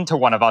roll into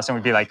one of us and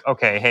we'd be like,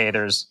 okay, hey,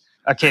 there's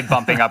a kid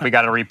bumping up. We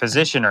got to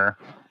reposition her.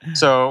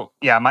 So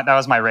yeah, that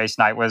was my race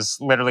night, was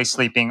literally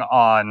sleeping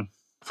on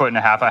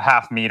a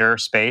half meter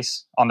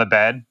space on the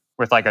bed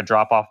with like a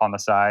drop off on the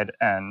side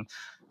and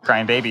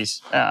crying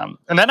babies. And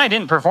then I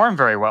didn't perform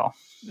very well.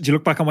 Do you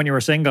look back on when you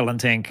were single and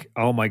think,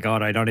 oh my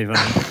God, I don't even,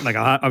 like,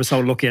 I was so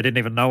lucky I didn't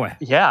even know it.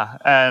 Yeah.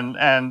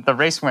 And the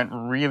race went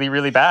really,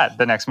 really bad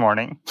the next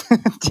morning.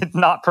 Did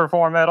not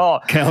perform at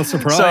all. Hell,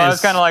 surprise. So I was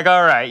kind of like,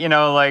 all right,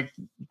 like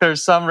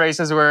there's some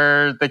races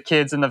where the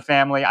kids and the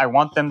family, I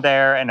want them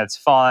there and it's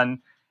fun.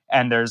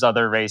 And there's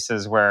other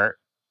races where,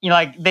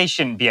 like they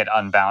shouldn't be at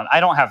Unbound. I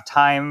don't have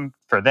time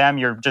for them.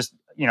 You're just,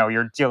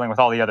 you're dealing with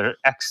all the other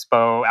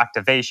expo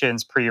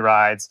activations,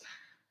 pre-rides.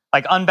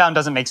 Like Unbound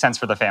doesn't make sense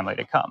for the family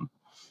to come.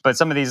 But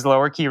some of these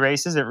lower key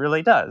races, it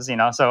really does,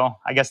 So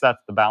I guess that's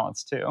the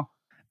balance too.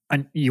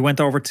 And you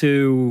went over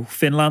to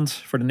Finland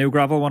for the new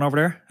gravel one over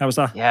there. How was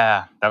that?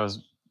 Yeah, that was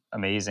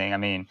amazing. I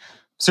mean,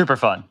 super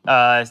fun.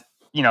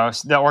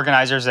 The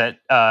organizers at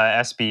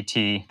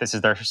SBT, this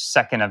is their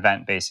second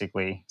event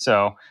basically.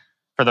 So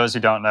for those who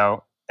don't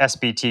know,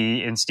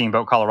 SBT in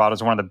Steamboat, Colorado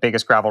is one of the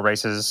biggest gravel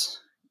races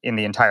in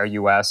the entire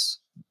US.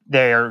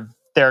 They're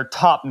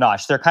top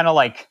notch. They're kind of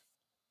like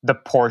the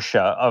Porsche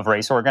of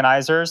race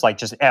organizers. Like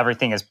just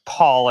everything is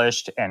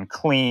polished and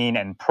clean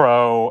and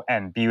pro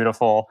and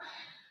beautiful.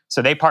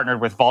 So they partnered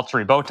with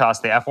Valtteri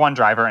Bottas, the F1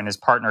 driver, and his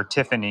partner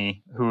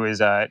Tiffany, who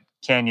is a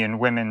Canyon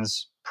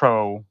Women's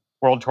Pro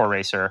World Tour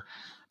racer,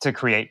 to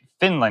create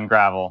Finland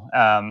gravel.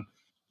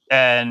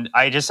 And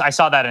I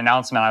saw that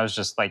announcement. I was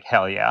just like,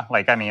 hell yeah.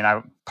 Like, I mean,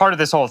 part of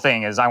this whole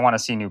thing is I want to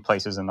see new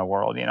places in the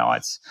world, and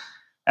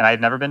I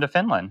had never been to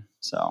Finland.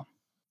 So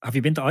have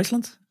you been to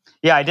Iceland?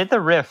 Yeah, I did the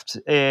Rift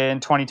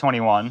in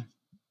 2021.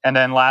 And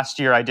then last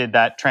year I did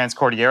that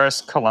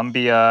Transcordilleras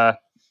Colombia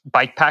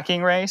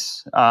bikepacking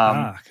race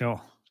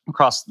cool.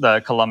 across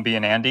the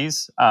Colombian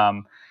Andes.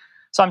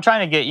 So I'm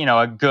trying to get,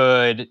 a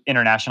good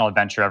international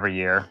adventure every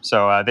year.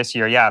 So this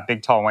year,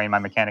 Big Tall Wayne, my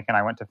mechanic, and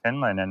I went to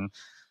Finland. And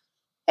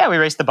we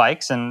raced the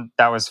bikes and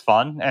that was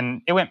fun.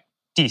 And it went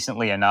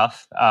decently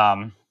enough.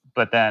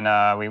 But then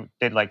we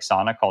did like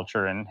sauna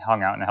culture and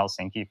hung out in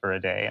Helsinki for a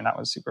day. And that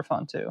was super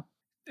fun too.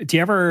 Do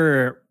you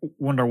ever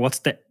wonder what's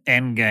the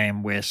end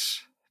game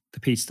with the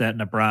Pete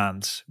Stetina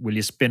brand? Will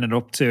you spin it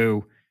up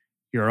to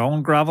your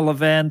own gravel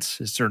event?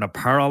 Is there an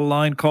apparel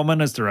line coming?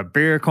 Is there a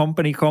beer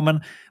company coming?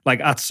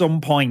 Like at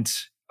some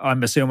point,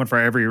 I'm assuming for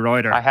every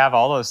rider. I have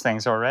all those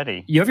things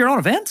already. You have your own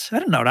event? I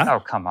didn't know that. Oh,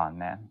 come on,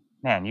 man.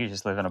 Man, you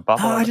just live in a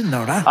bubble. Oh, I didn't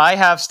know that. I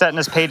have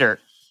Stetina's Pay Dirt.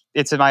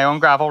 It's in my own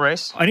gravel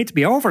race. I need to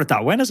be over at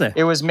that. When is it?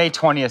 It was May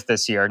 20th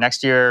this year.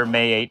 Next year,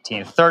 May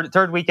 18th.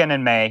 Third weekend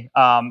in May.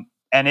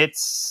 And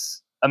it's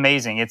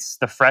amazing. It's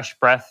the fresh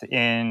breath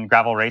in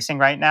gravel racing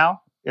right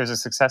now. It was a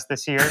success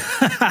this year.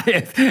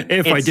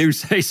 if I do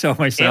say so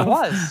myself. It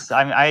was.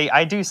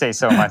 I do say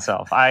so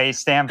myself. I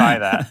stand by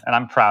that, and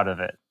I'm proud of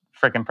it.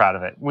 Freaking proud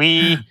of it.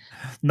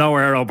 No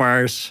aero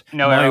bars.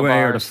 No my aero way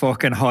bars. Or the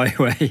fucking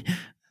highway.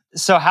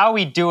 So how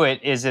we do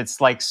it is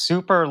it's like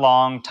super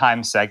long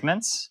time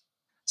segments.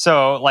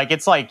 So like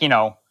it's like,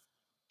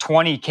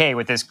 20K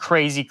with this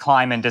crazy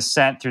climb and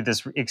descent through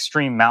this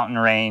extreme mountain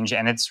range,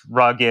 and it's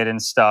rugged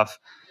and stuff.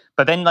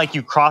 But then like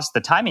you cross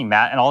the timing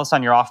mat and all of a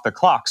sudden you're off the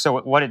clock.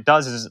 So what it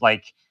does is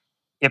like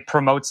it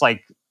promotes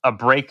like a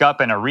breakup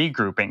and a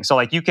regrouping. So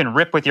like you can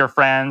rip with your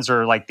friends,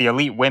 or like the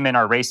elite women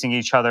are racing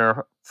each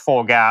other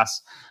full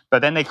gas,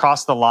 but then they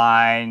cross the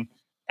line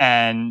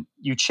and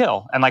you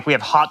chill. And like we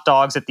have hot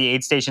dogs at the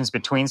aid stations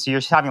between. So you're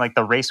just having like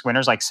the race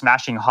winners like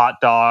smashing hot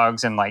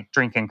dogs and like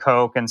drinking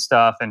Coke and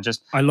stuff. And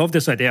just I love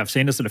this idea. I've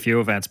seen this at a few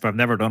events, but I've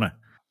never done it.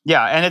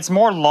 Yeah, and it's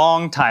more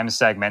long time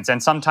segments,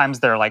 and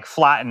sometimes they're like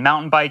flat and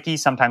mountain bikey,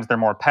 sometimes they're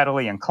more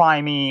pedally and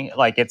climby.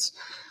 Like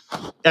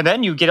and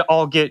then you get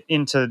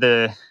into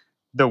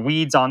the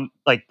weeds on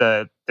like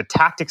the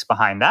tactics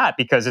behind that,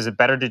 because is it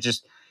better to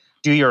just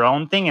do your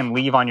own thing and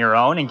leave on your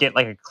own and get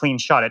like a clean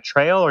shot at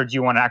trail, or do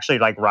you want to actually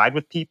like ride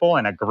with people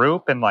in a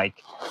group and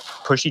like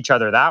push each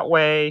other that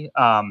way?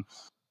 And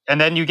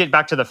then you get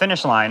back to the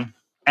finish line,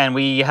 and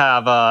we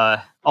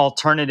have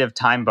alternative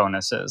time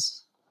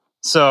bonuses.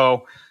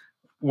 So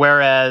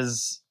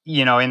whereas,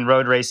 in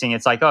road racing,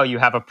 it's like, oh, you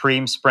have a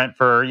preem sprint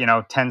for,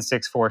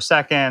 10.64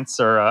 seconds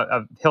or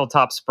a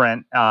hilltop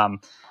sprint.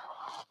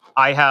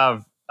 I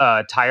have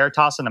a tire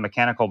toss and a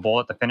mechanical bull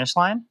at the finish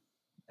line.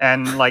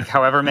 And like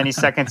however many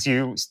seconds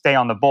you stay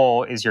on the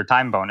bull is your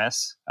time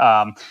bonus.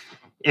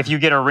 If you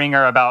get a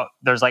ringer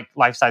there's like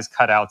life-size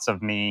cutouts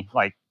of me,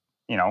 like,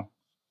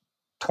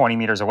 20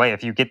 meters away.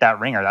 If you get that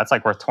ringer, that's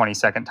like worth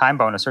 20-second time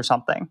bonus or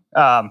something.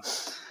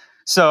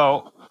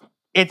 So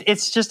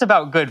it's just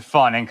about good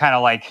fun and kind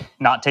of like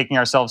not taking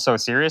ourselves so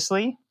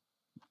seriously.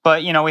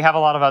 But, we have a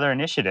lot of other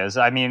initiatives.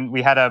 I mean,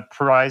 we had a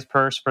prize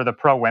purse for the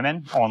pro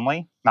women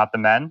only, not the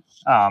men.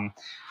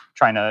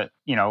 Trying to,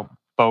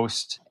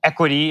 boast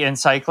equity in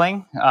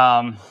cycling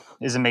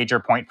is a major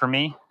point for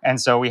me.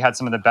 And so we had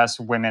some of the best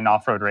women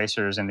off-road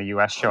racers in the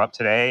US show up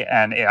today,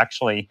 and it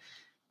actually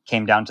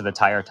came down to the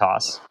tire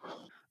toss.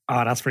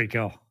 Oh, that's pretty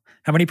cool.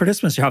 How many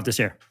participants do you have this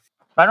year?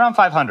 Right around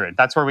 500.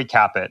 That's where we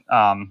cap it.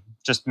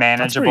 Just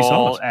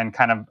manageable and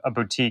kind of a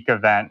boutique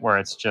event where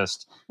it's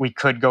just, we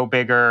could go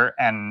bigger,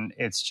 and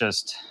it's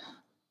just,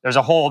 there's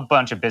a whole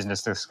bunch of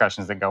business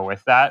discussions that go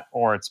with that,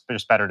 or it's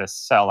just better to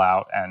sell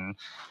out and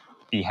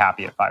be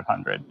happy at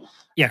 500.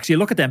 Yeah, because you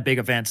look at them big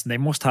events and they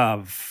must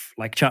have,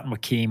 like chatting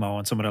with Chemo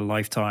and some of the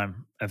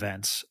Lifetime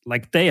events,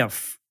 like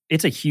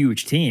it's a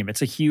huge team.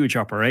 It's a huge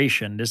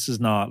operation. This is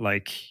not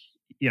like,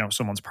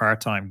 someone's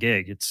part-time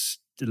gig. It's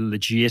the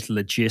legit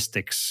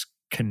logistics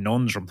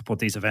conundrum to put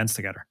these events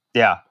together.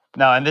 Yeah.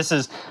 No, and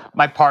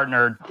my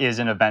partner is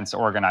an events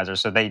organizer,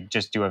 so they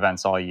just do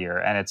events all year,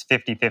 and it's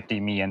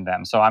 50-50 me and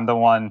them. So I'm the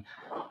one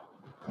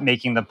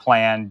making the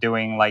plan,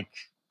 doing like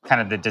kind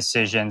of the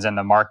decisions and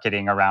the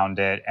marketing around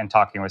it and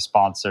talking with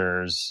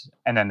sponsors.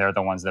 And then they're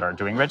the ones that are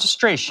doing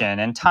registration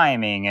and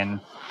timing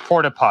and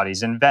porta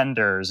potties and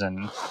vendors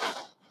and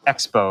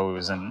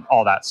expos and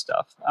all that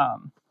stuff.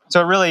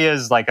 So it really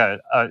is like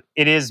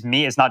it is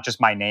me. It's not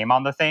just my name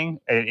on the thing.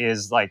 It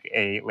is like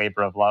a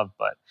labor of love,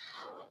 but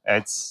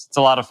it's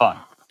a lot of fun.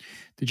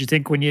 Did you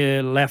think when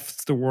you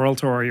left the world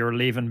tour, you were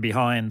leaving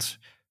behind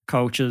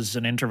coaches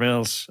and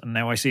intervals? And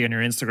now I see on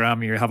your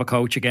Instagram, you have a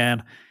coach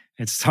again.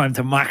 It's time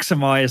to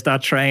maximize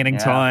that training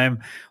time.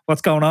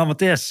 What's going on with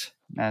this?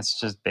 It's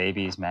just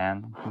babies,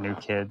 man. New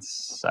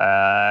kids.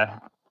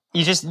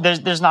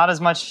 There's not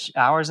as much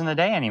hours in the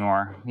day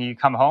anymore. You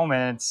come home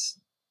and it's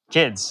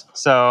kids.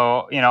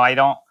 So,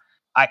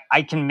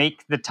 I can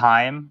make the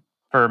time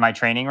for my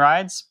training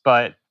rides,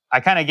 but I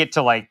kind of get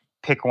to like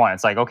pick one.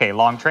 It's like, okay,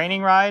 long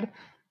training ride,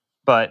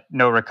 but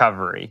no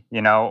recovery,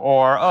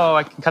 or,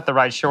 I can cut the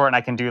ride short and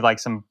I can do like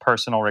some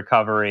personal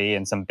recovery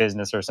and some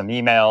business or some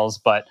emails.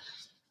 But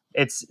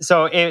it's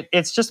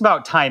just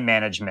about time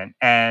management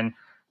and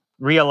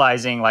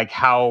realizing like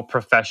how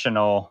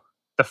professional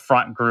the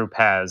front group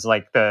has.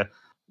 Like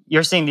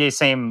you're seeing the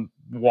same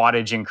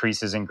wattage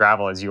increases in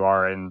gravel as you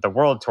are in the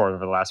world tour over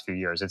the last few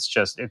years. It's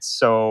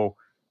so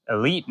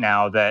elite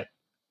now that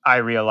I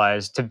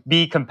realized to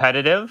be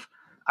competitive,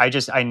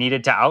 I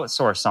needed to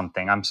outsource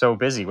something. I'm so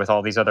busy with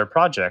all these other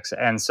projects.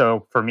 And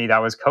so for me, that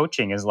was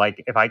coaching, is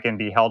like, if I can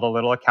be held a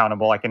little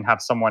accountable, I can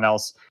have someone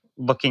else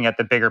looking at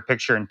the bigger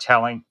picture and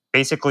telling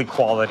basically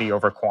quality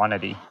over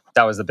quantity.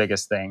 That was the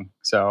biggest thing.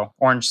 So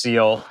Orange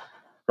Seal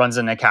runs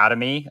an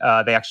academy.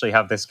 They actually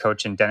have this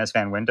coach in Dennis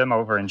Van Windham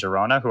over in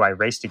Girona, who I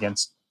raced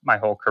against my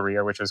whole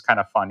career, which was kind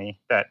of funny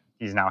that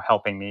he's now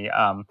helping me.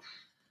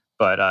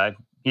 But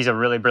he's a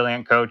really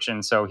brilliant coach.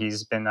 And so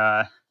he's been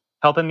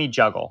helping me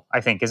juggle, I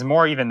think, is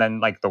more even than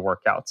like the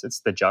workouts.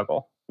 It's the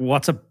juggle.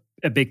 What's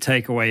a big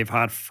takeaway you've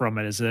had from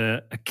it? Is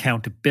it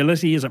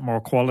accountability? Is it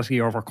more quality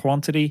over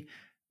quantity?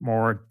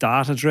 More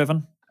data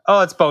driven?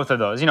 Oh, it's both of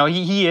those.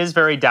 He is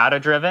very data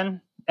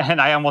driven,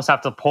 and I almost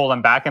have to pull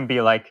him back and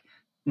be like,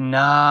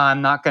 nah,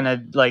 I'm not going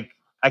to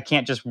I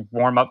can't just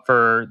warm up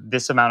for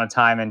this amount of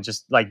time and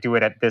just like do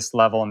it at this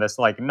level and this,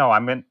 like, no,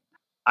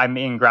 I'm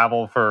in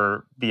gravel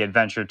for the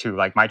adventure too.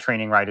 Like my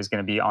training ride is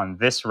going to be on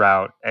this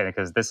route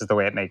because this is the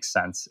way it makes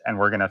sense, and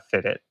we're going to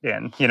fit it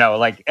in,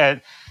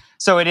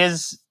 so it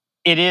is,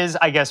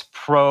 I guess,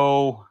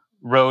 pro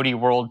roadie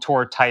world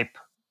tour type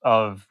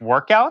of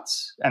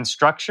workouts and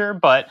structure,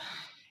 but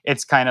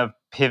it's kind of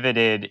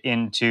pivoted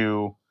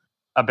into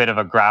a bit of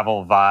a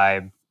gravel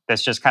vibe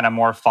that's just kind of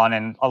more fun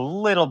and a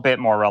little bit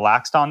more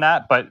relaxed on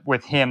that. But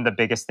with him, the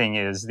biggest thing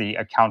is the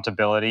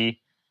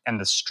accountability and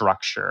the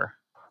structure,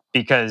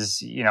 because,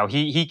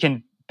 he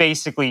can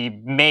basically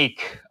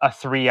make a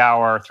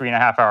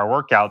 3.5 hour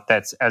workout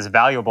that's as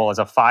valuable as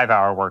a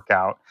 5-hour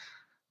workout,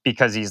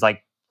 because he's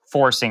like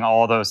forcing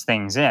all those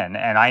things in.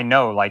 And I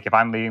know, like, if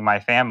I'm leaving my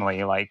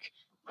family, like,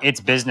 it's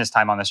business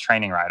time on this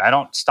training ride. I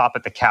don't stop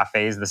at the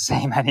cafes the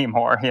same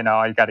anymore.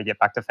 I got to get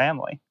back to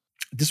family.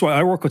 This is why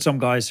I work with some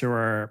guys who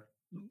are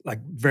like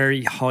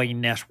very high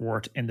net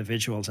worth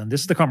individuals. And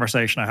this is the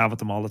conversation I have with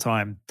them all the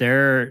time.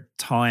 Their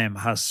time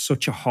has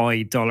such a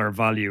high dollar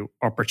value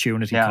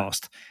opportunity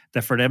cost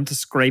that for them to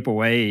scrape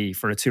away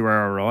for a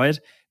 2-hour ride,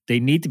 they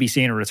need to be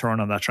seeing a return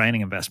on that training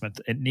investment.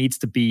 It needs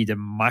to be the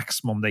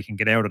maximum they can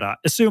get out of that,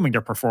 assuming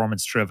they're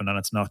performance driven and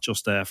it's not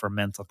just for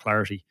mental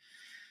clarity.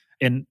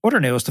 In other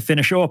news, to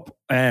finish up,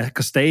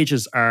 because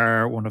Stages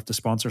are one of the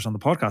sponsors on the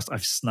podcast,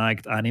 I've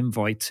snagged an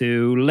invite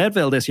to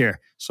Leadville this year.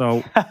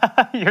 So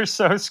you're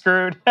so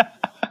screwed.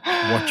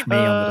 Watch me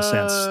on the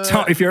descent.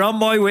 So if you're on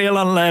my wheel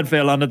on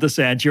Leadville on the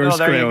descent, you're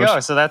screwed. There you go.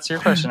 So that's your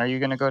question. Are you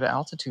going to go to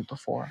altitude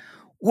before?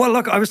 Well,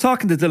 look, I was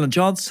talking to Dylan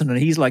Johnson and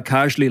he's like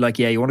casually like,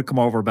 yeah, you want to come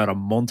over about a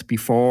month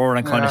before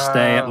and kind of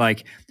stay at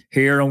like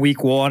here in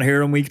week 1,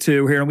 here in week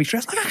 2, here in week 3. I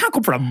was like, I can't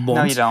come for a month.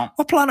 No, you don't.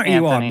 What planet are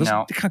you on? You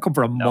can't come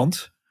for a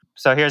month.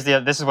 So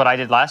this is what I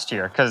did last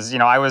year, because,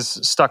 I was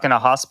stuck in a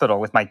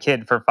hospital with my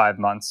kid for 5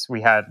 months. We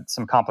had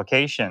some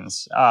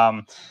complications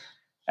and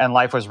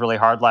life was really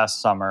hard last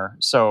summer.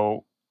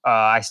 So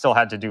I still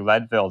had to do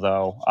Leadville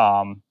though.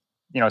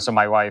 So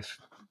my wife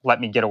let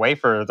me get away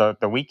for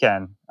the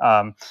weekend,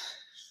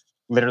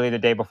 literally the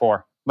day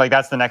before. Like,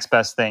 that's the next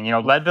best thing.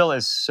 Leadville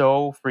is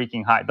so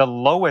freaking high. The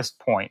lowest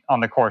point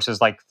on the course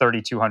is like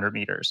 3,200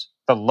 meters,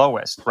 the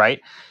lowest,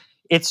 right?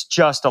 It's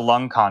just a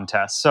lung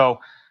contest. So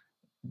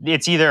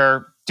it's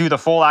either do the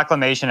full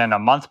acclimation in a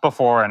month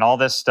before and all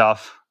this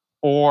stuff,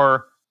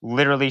 or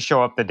literally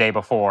show up the day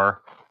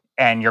before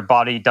and your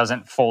body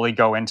doesn't fully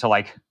go into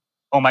like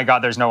oh my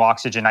God, there's no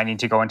oxygen. I need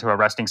to go into a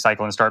resting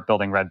cycle and start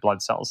building red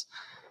blood cells.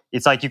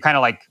 It's like you kind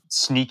of like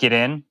sneak it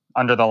in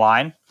under the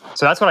line.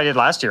 So that's what I did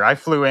last year. I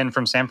flew in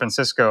from San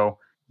Francisco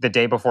the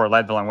day before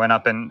Leadville and went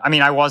up. And I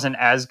mean, I wasn't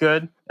as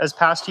good as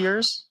past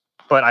years,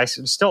 but I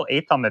still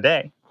eighth on the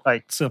day.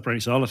 Like, still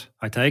pretty solid.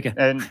 I take it.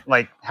 And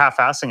like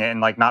half-assing it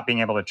and like not being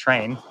able to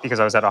train because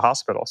I was at a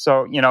hospital.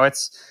 So,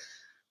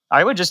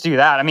 I would just do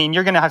that. I mean,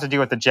 you're going to have to deal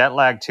with the jet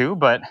lag too,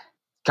 but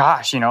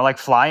gosh, like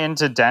fly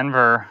into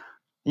Denver,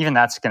 even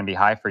that's going to be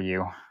high for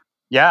you.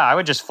 Yeah, I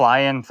would just fly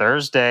in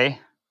Thursday,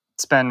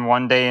 spend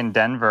one day in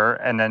Denver,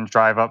 and then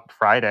drive up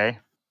Friday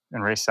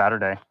and race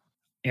Saturday.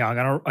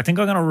 Yeah, I think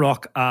I'm gonna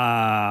rock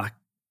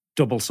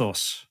double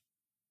sus.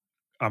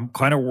 I'm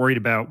kind of worried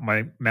about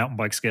my mountain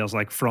bike skills,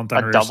 like front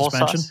and rear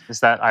suspension. Sus?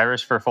 Is that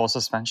Irish for full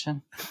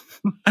suspension?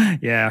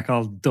 Yeah, I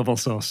call it double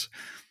sus.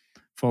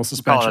 Full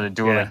suspension. Call it a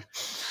dually.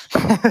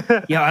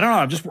 Yeah. Yeah, I don't know.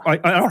 I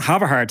don't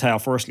have a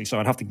hardtail, firstly, so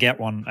I'd have to get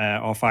one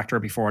off factory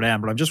before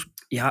then. But I just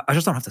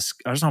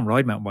don't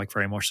ride mountain bike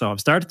very much. So I'm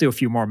starting to do a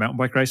few more mountain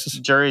bike races.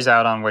 Jury's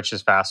out on which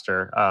is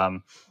faster.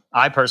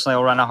 I personally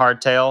will run a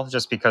hardtail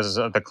just because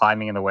of the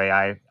climbing and the way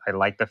I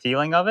like the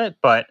feeling of it.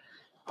 But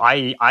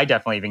I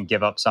definitely even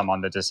give up some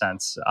on the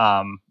descents.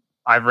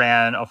 I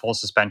ran a full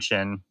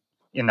suspension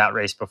in that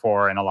race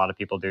before, and a lot of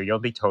people do. You'll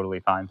be totally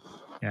fine.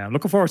 Yeah, I'm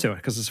looking forward to it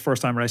because it's the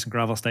first time racing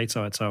gravel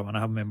stateside, and I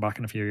haven't been back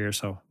in a few years,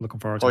 so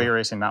looking forward to it. Well, you're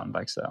racing mountain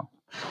bikes, though.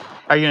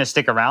 Are you going to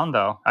stick around,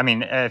 though? I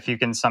mean, if you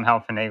can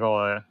somehow finagle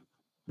a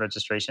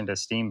registration to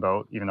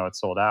Steamboat, even though it's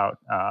sold out,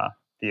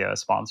 via a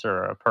sponsor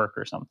or a perk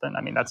or something,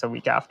 I mean, that's a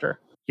week after.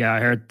 Yeah,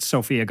 I heard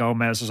Sophia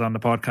Gomez is on the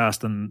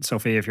podcast, and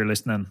Sophia, if you're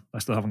listening, I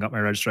still haven't got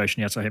my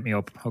registration yet, so hit me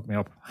up, hook me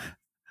up.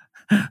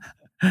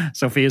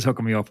 Sophia's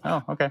hooking me up.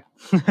 Oh, okay.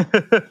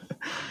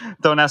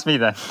 Don't ask me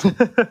then.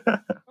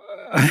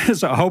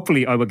 So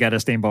hopefully I will get a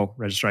Steamboat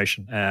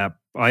registration. I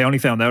only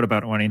found out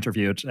about it when I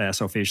interviewed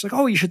Sophia. She's like,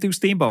 oh, you should do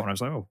Steamboat. And I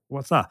was like, oh,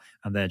 what's that?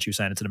 And then she was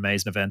saying it's an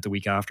amazing event the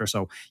week after.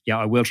 So yeah,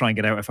 I will try and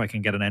get out if I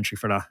can get an entry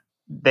for that.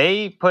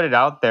 They put it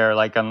out there,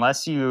 like,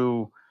 unless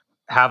you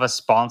have a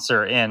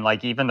sponsor in,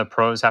 like, even the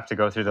pros have to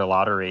go through the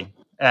lottery.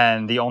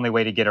 And the only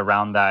way to get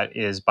around that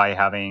is by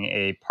having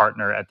a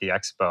partner at the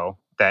expo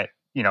that,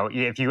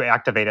 if you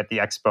activate at the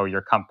expo,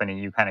 your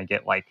company, you kind of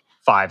get like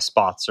 5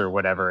 spots or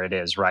whatever it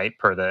is, right?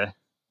 Per the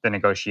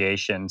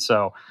negotiation.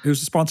 So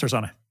who's the sponsors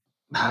on it?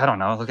 I don't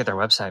know. Look at their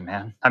website,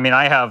 man. I mean,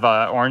 I have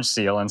Orange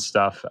Seal and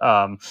stuff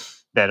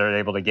that are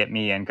able to get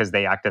me in because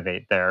they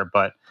activate there.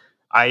 But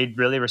I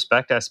really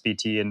respect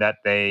SBT in that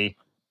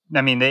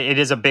it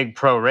is a big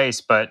pro race,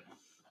 but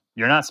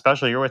you're not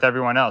special. You're with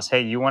everyone else.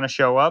 Hey, you want to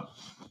show up?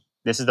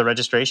 This is the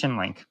registration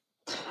link.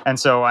 And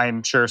so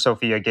I'm sure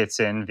Sophia gets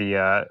in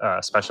via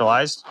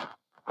Specialized,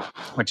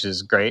 which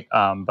is great.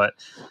 But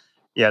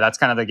yeah, that's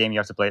kind of the game you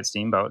have to play at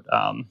Steamboat.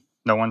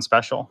 No one's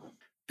special.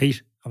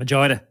 Pete, I've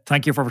enjoyed it.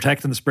 Thank you for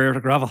protecting the spirit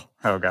of gravel.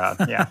 Oh, God.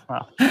 Yeah.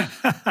 Well,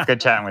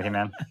 good chatting with you,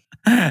 man.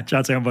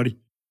 Chat soon, buddy.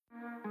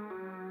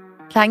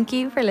 Thank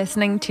you for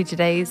listening to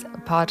today's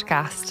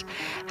podcast.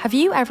 Have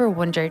you ever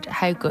wondered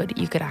how good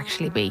you could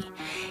actually be?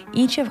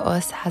 Each of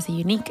us has a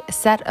unique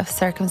set of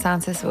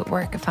circumstances with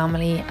work,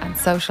 family, and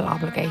social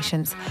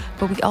obligations,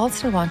 but we all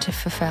still want to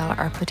fulfill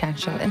our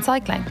potential in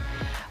cycling.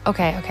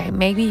 Okay,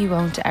 maybe you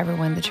won't ever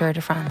win the Tour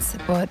de France,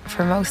 but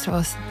for most of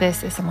us,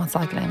 this is what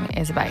cycling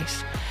is about.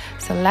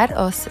 So let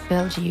us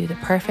build you the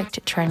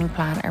perfect training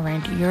plan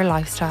around your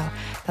lifestyle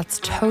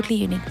that's totally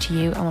unique to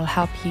you and will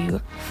help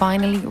you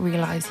finally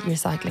realise your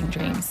cycling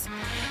dreams.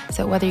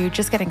 So whether you're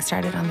just getting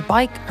started on the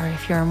bike or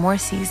if you're a more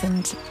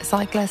seasoned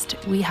cyclist,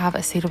 we have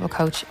a suitable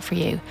coach for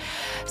you.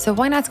 So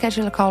why not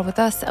schedule a call with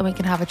us and we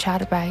can have a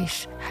chat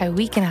about how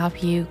we can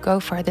help you go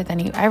further than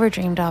you ever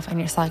dreamed of in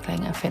your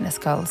cycling and fitness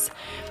goals.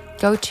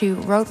 Go to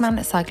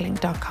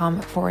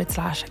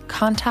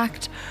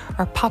roadmancycling.com/contact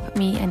or pop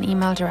me an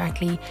email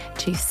directly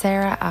to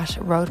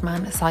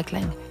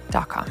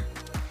sarah@roadmancycling.com.